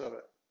fingerprints of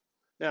it.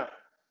 Now,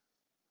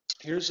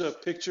 here's a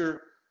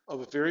picture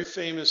of a very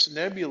famous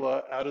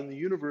nebula out in the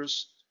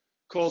universe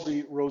called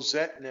the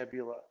Rosette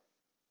Nebula.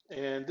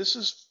 And this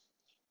is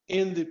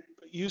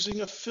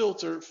using a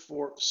filter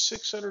for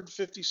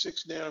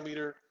 656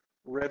 nanometer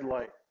red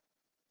light.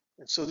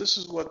 And so this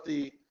is what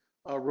the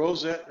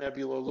Rosette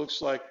Nebula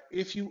looks like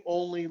if you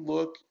only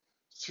look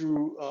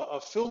through a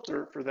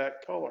filter for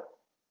that color.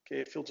 Okay,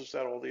 it filters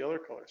out all the other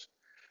colors.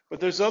 But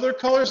there's other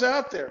colors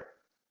out there,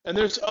 and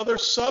there's other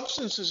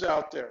substances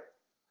out there.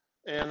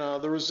 And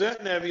the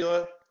Rosette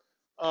Nebula,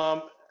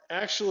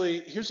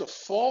 actually, here's a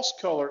false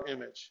color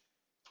image.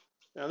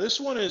 Now this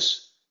one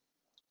is,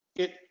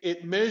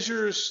 it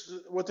measures,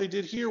 what they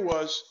did here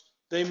was,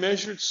 they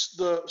measured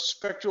the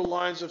spectral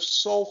lines of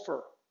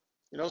sulfur.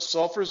 You know,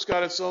 sulfur's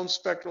got its own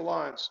spectral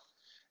lines.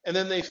 And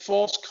then they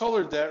false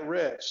colored that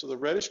red. So the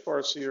reddish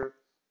parts here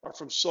are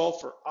from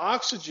sulfur.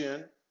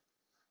 Oxygen,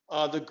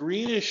 the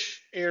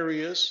greenish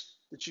areas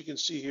that you can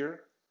see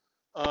here,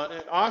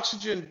 and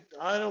oxygen,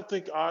 I don't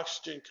think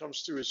oxygen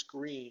comes through as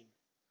green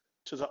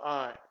to the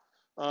eye.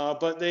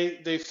 But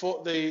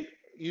they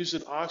used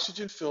an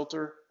oxygen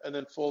filter and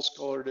then false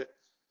colored it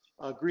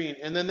green.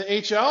 And then the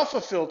H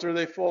alpha filter,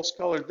 they false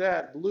colored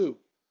that blue.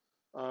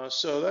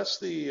 So that's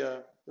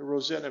the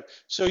Rosette.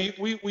 So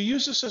we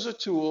use this as a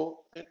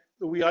tool.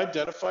 We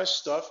identify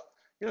stuff,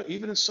 you know,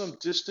 even in some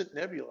distant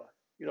nebula,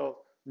 you know,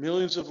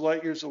 millions of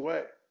light years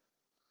away.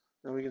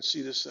 And we can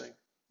see this thing.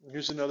 And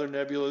here's another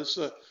nebula. This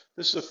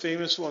is a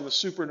famous one, the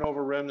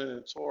supernova remnant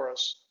in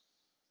Taurus.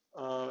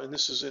 And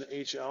this is in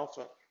H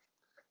alpha.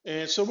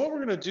 And so what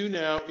we're going to do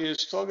now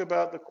is talk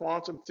about the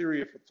quantum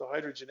theory of the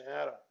hydrogen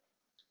atom.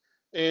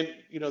 And,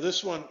 you know,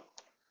 this one,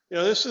 you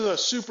know, this is a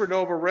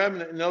supernova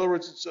remnant. In other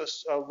words,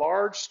 it's a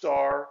large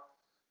star,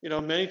 you know,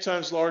 many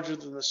times larger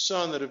than the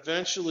sun, that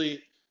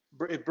eventually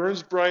it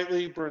burns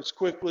brightly, burns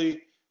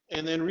quickly,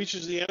 and then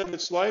reaches the end of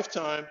its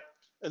lifetime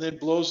and then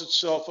blows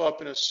itself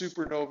up in a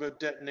supernova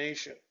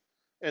detonation.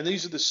 And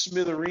these are the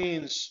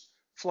smithereens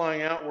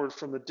flying outward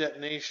from the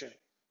detonation.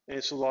 And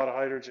it's a lot of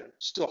hydrogen.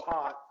 It's still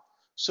hot,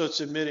 so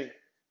it's emitting.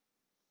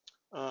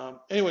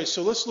 Anyway,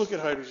 so let's look at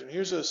hydrogen.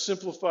 Here's a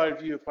simplified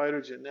view of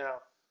hydrogen. Now,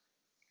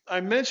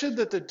 I mentioned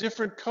that the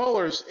different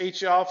colors,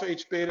 H alpha,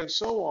 H beta, and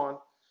so on,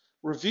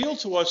 reveal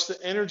to us the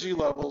energy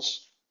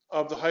levels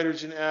of the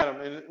hydrogen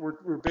atom. And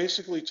we're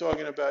basically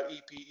talking about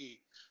EPE.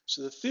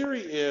 So the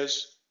theory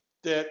is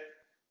that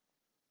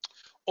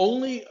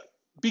only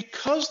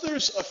because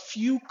there's a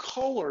few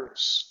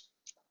colors,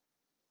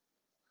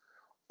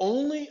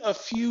 only a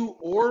few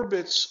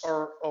orbits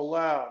are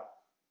allowed,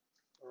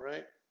 all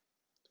right?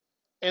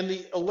 And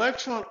the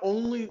electron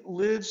only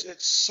lives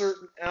at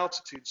certain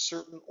altitudes,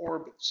 certain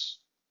orbits,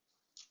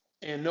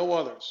 and no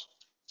others.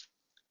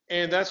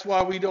 And that's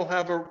why we don't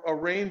have a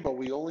rainbow.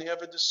 We only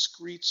have a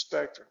discrete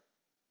spectrum,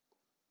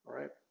 all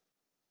right?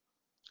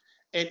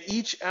 And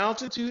each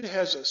altitude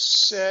has a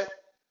set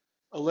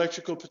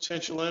electrical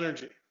potential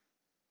energy,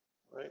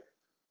 right?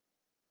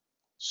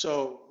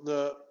 So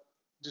the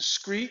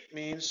discrete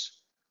means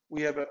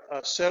we have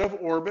a set of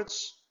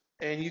orbits,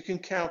 and you can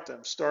count them,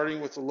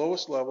 starting with the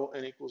lowest level,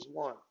 n equals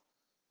 1,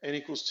 n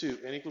equals 2,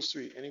 n equals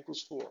 3, n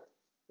equals 4,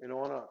 and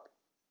on up.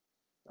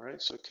 All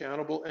right, so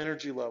countable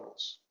energy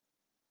levels.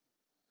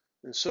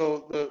 And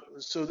so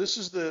this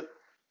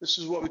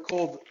is what we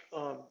call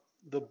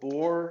the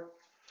Bohr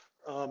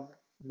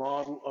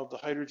model of the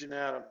hydrogen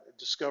atom,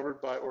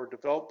 discovered by or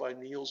developed by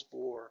Niels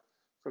Bohr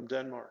from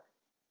Denmark.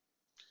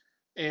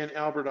 And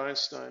Albert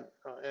Einstein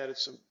added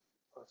some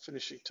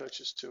finishing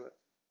touches to it.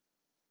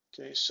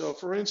 Okay, so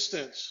for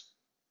instance,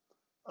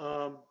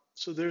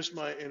 so there's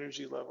my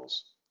energy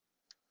levels.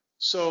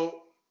 So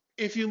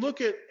if you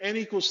look at n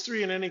equals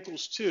 3 and n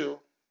equals 2,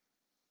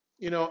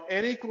 you know,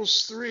 n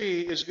equals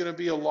 3 is going to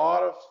be a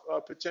lot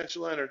of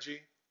potential energy,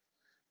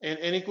 and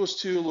n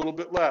equals 2 a little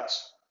bit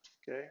less,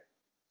 okay?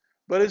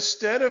 But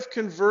instead of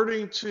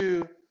converting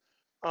to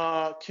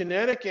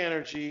kinetic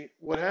energy,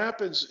 what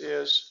happens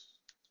is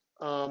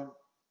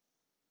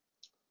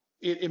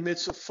it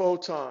emits a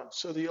photon.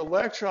 So the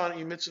electron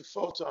emits a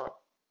photon.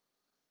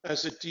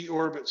 as it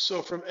deorbits.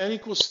 So from n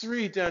equals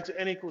 3 down to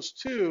n equals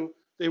 2,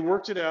 they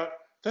worked it out.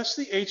 That's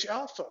the H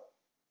alpha.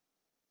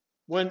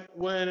 When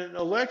an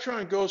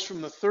electron goes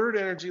from the third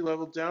energy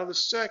level down to the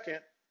second,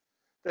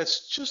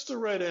 that's just the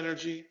right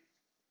energy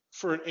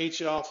for an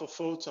H alpha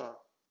photon.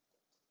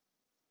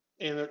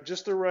 And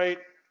just the right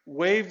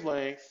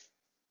wavelength,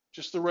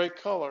 just the right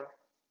color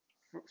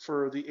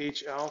for the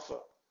H alpha.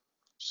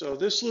 So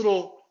this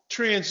little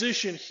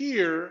transition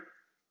here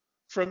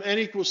from n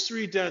equals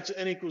 3 down to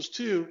n equals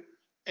 2,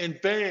 and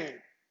bang,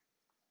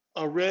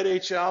 a red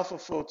H alpha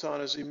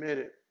photon is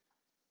emitted.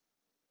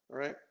 All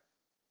right?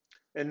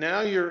 And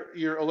now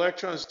your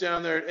electron's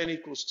down there at n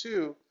equals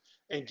 2,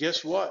 and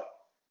guess what?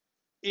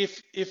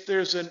 If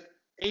there's an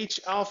H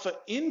alpha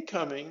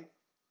incoming,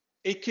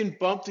 it can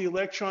bump the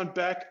electron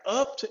back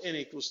up to n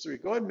equals 3.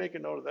 Go ahead and make a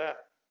note of that.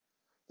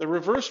 The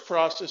reverse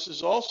process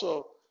is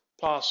also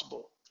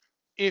possible.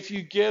 If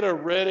you get a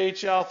red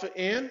H alpha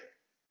in,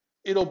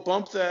 it'll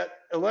bump that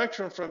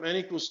electron from n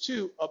equals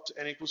 2 up to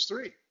n equals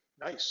 3.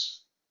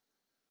 Nice.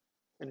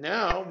 And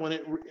now when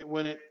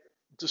it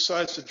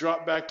decides to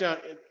drop back down,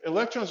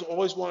 electrons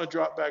always want to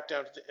drop back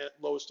down to the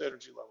lowest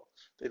energy level.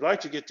 They'd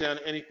like to get down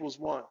to n equals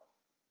 1.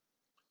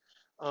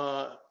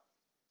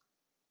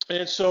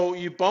 And so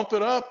you bump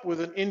it up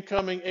with an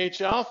incoming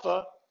H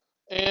alpha,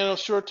 and a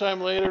short time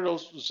later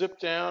it'll zip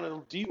down,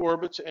 it'll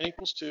deorbit to n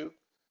equals 2,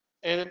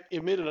 and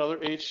emit another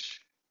H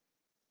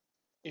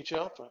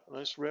alpha, a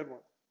nice red one.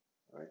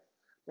 All right?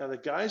 Now the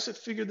guys that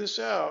figured this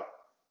out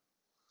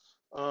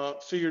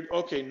figured,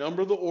 okay,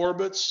 number of the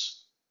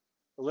orbits,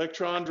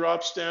 electron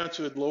drops down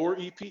to a lower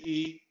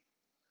EPE.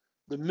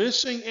 The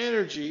missing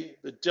energy,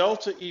 the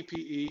delta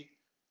EPE,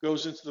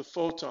 goes into the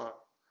photon.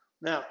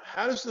 Now,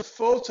 how does the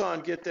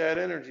photon get that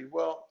energy?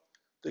 Well,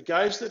 the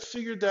guys that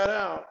figured that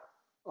out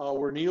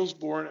were Niels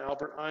Bohr and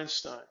Albert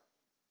Einstein.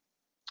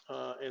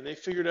 And they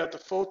figured out the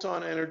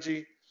photon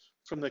energy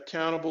from the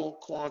countable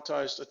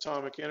quantized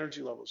atomic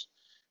energy levels.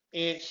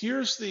 And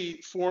here's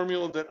the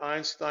formula that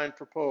Einstein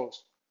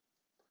proposed,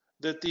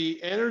 that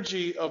the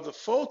energy of the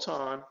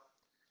photon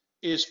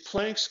is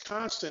Planck's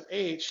constant,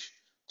 h,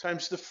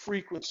 times the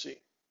frequency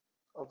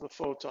of the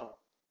photon.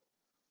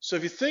 So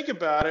if you think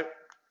about it,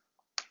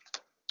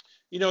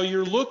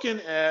 you're looking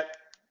at,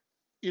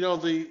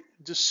 the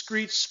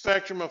discrete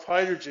spectrum of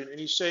hydrogen, and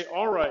you say,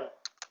 all right,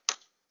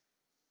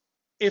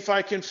 if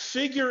I can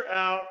figure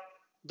out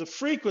the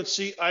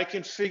frequency, I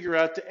can figure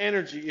out the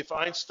energy if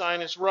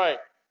Einstein is right.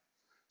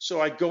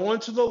 So I go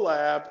into the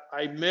lab,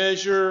 I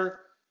measure,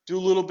 do a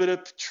little bit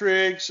of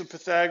trig, some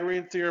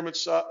Pythagorean theorem and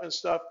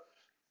stuff.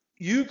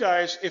 You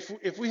guys,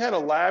 if we had a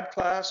lab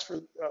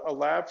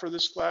for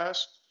this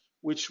class,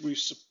 which we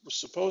were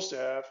supposed to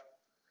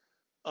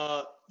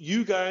have,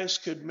 you guys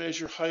could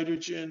measure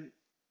hydrogen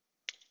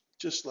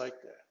just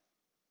like that,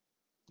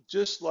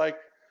 just like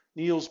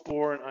Niels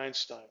Bohr and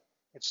Einstein.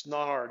 It's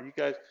not hard. You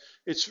guys,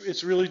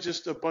 it's really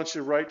just a bunch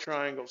of right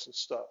triangles and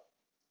stuff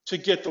to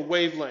get the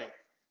wavelength.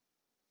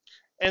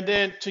 And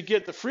then to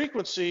get the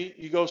frequency,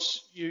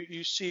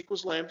 you C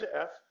equals lambda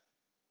F.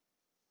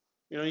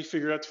 You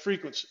figure out the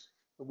frequency,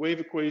 the wave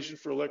equation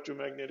for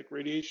electromagnetic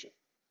radiation.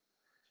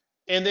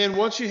 And then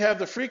once you have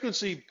the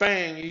frequency,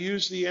 bang, you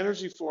use the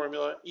energy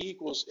formula, E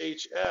equals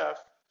HF.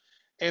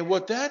 And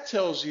what that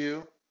tells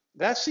you,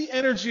 that's the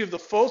energy of the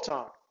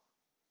photon.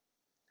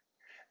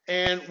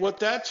 And what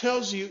that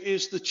tells you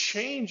is the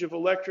change of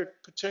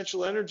electric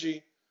potential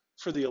energy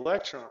for the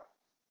electron.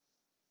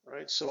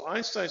 Right? So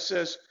Einstein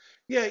says,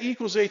 yeah, E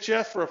equals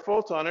HF for a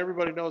photon.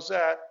 Everybody knows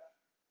that.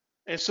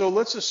 And so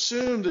let's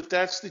assume that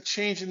that's the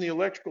change in the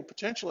electrical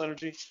potential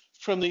energy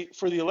for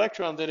the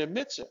electron that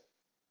emits it.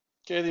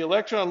 Okay, the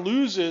electron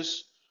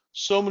loses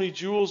so many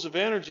joules of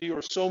energy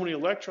or so many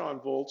electron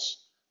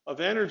volts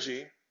of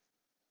energy.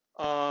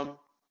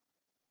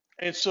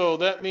 And so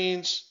that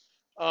means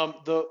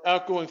the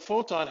outgoing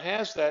photon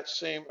has that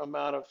same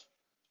amount of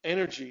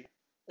energy,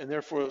 and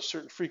therefore a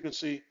certain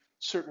frequency,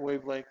 certain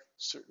wavelength,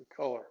 certain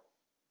color.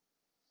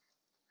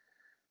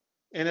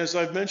 And as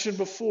I've mentioned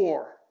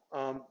before,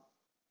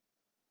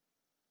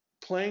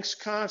 Planck's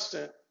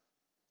constant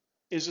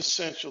is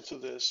essential to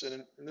this.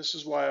 And this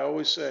is why I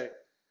always say,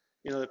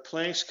 that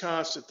Planck's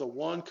constant, the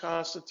one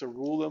constant to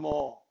rule them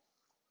all,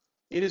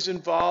 it is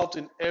involved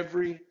in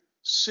every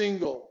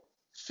single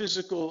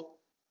physical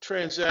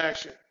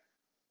transaction.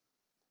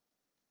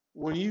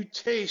 When you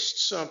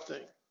taste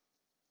something,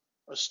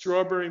 a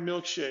strawberry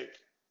milkshake,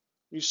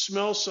 you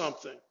smell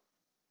something,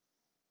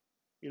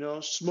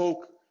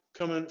 smoke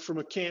coming from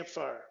a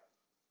campfire.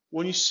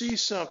 When you see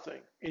something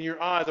in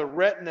your eye, the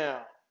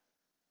retina,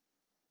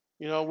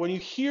 when you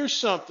hear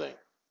something,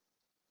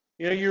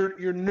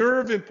 your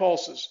nerve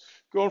impulses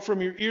going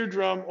from your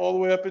eardrum all the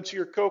way up into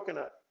your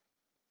coconut.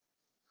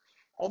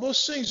 All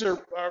those things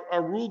are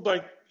ruled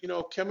by,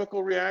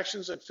 chemical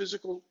reactions and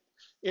physical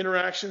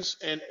interactions,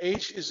 and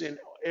H is in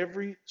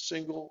every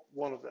single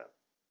one of them.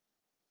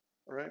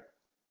 All right?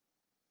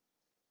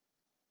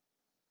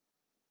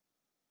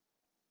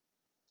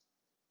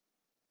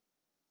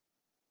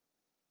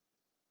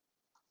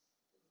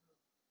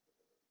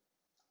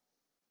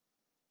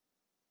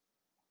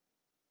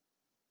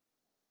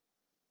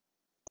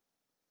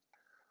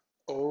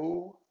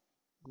 Oh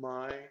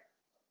my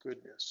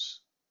goodness.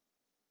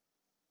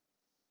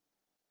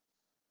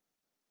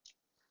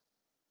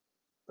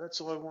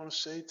 That's all I want to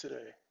say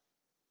today.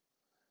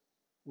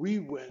 We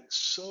went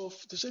so.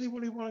 Does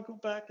anybody want to go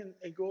back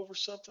and go over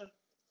something?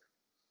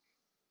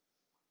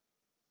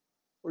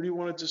 Or do you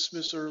want to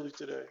dismiss early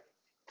today?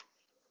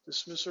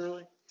 Dismiss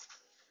early?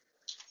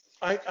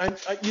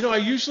 I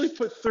usually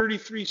put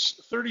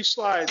 30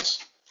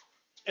 slides,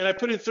 and I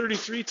put in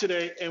 33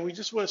 today, and we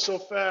just went so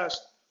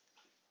fast,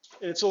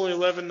 and it's only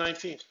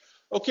 11:19.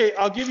 Okay,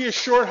 I'll give you a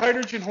short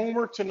hydrogen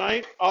homework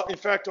tonight. In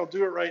fact, I'll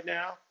do it right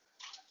now.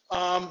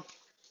 Um,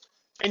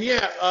 and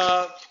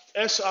yeah,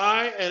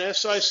 SI and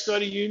SI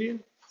Study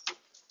Union.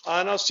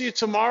 And I'll see you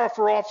tomorrow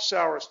for office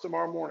hours,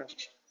 tomorrow morning,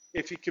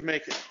 if you can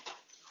make it.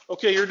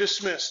 Okay, you're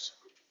dismissed.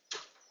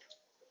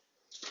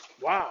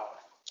 Wow,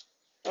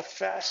 a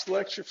fast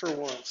lecture for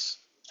once.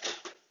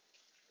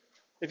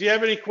 If you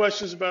have any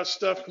questions about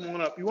stuff, come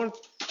on up. You want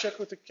to check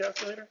with the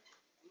calculator?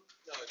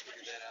 No, I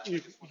figured that out.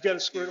 You got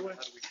it squared away?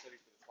 How do we study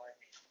for the final?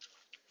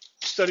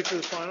 Study for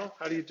the final?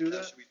 How do you do How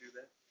that? should we do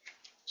that?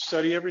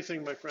 Study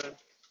everything, my friend.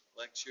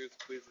 Lectures,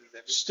 quizzes,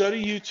 everything?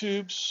 Study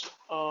YouTube's.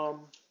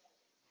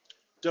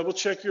 Double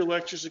check your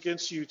lectures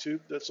against YouTube.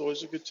 That's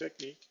always a good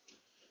technique.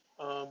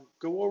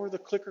 Go over the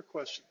clicker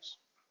questions.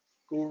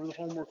 Go over the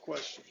homework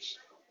questions.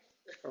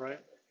 All right.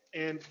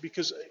 And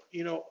because,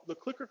 the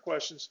clicker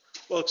questions,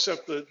 well,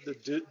 except the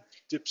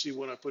dipsy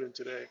one I put in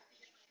today,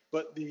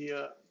 but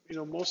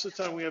most of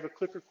the time we have a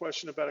clicker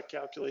question about a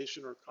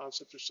calculation or a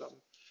concept or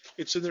something.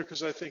 It's in there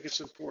because I think it's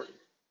important.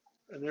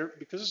 And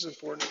because it's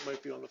important, it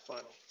might be on the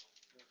final.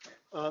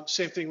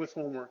 Same thing with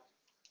homework.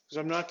 Because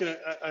I'm not going to,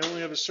 I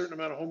only have a certain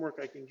amount of homework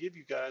I can give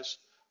you guys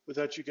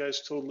without you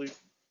guys totally,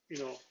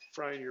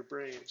 frying your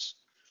brains.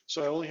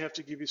 So I only have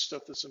to give you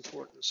stuff that's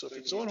important. So if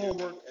it's on homework.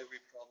 Every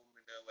problem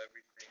and know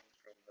everything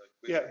from the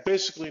quiz. Yeah,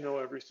 basically know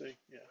everything.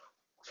 Yeah.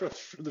 From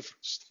the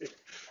first day.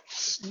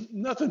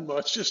 Nothing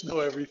much, just know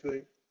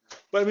everything.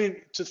 But I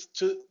mean,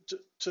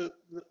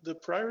 the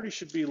priority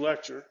should be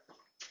lecture.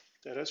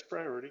 That has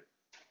priority.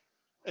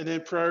 And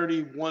then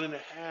priority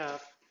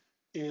 1.5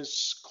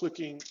 is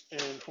clicking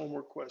and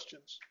homework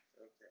questions.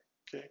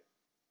 Okay.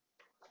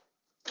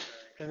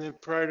 And then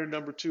priority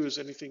number 2 is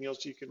anything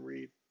else you can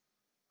read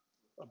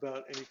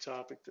about any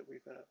topic that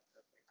we've had.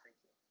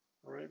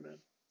 All right, man.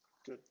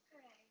 Good.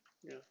 Hi.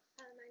 Yeah.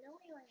 I know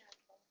we only had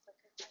one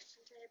clicker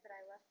question today, but I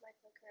left my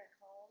clicker at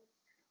home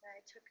and I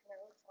took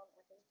notes on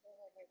everything.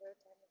 Like I wrote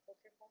down the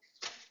clicker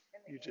question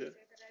and the You answer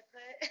did. that I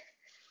put.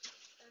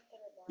 I put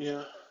it down.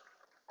 Yeah.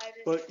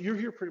 But you're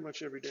here pretty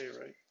much every day,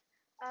 right?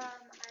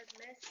 I've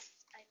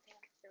missed I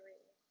think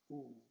 3.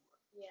 Ooh.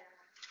 Yeah.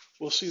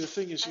 Well, see, the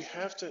thing is, you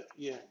have to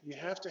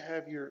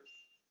have your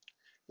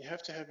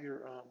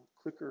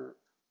clicker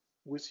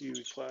with you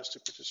in class to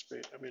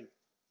participate. I mean,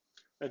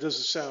 that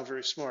doesn't sound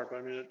very smart, but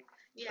I mean,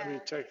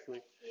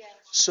 technically. Yeah.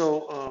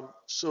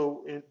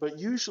 But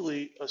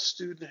usually a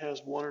student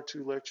has 1 or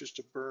 2 lectures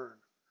to burn.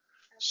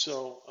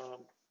 So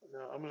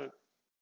now I'm gonna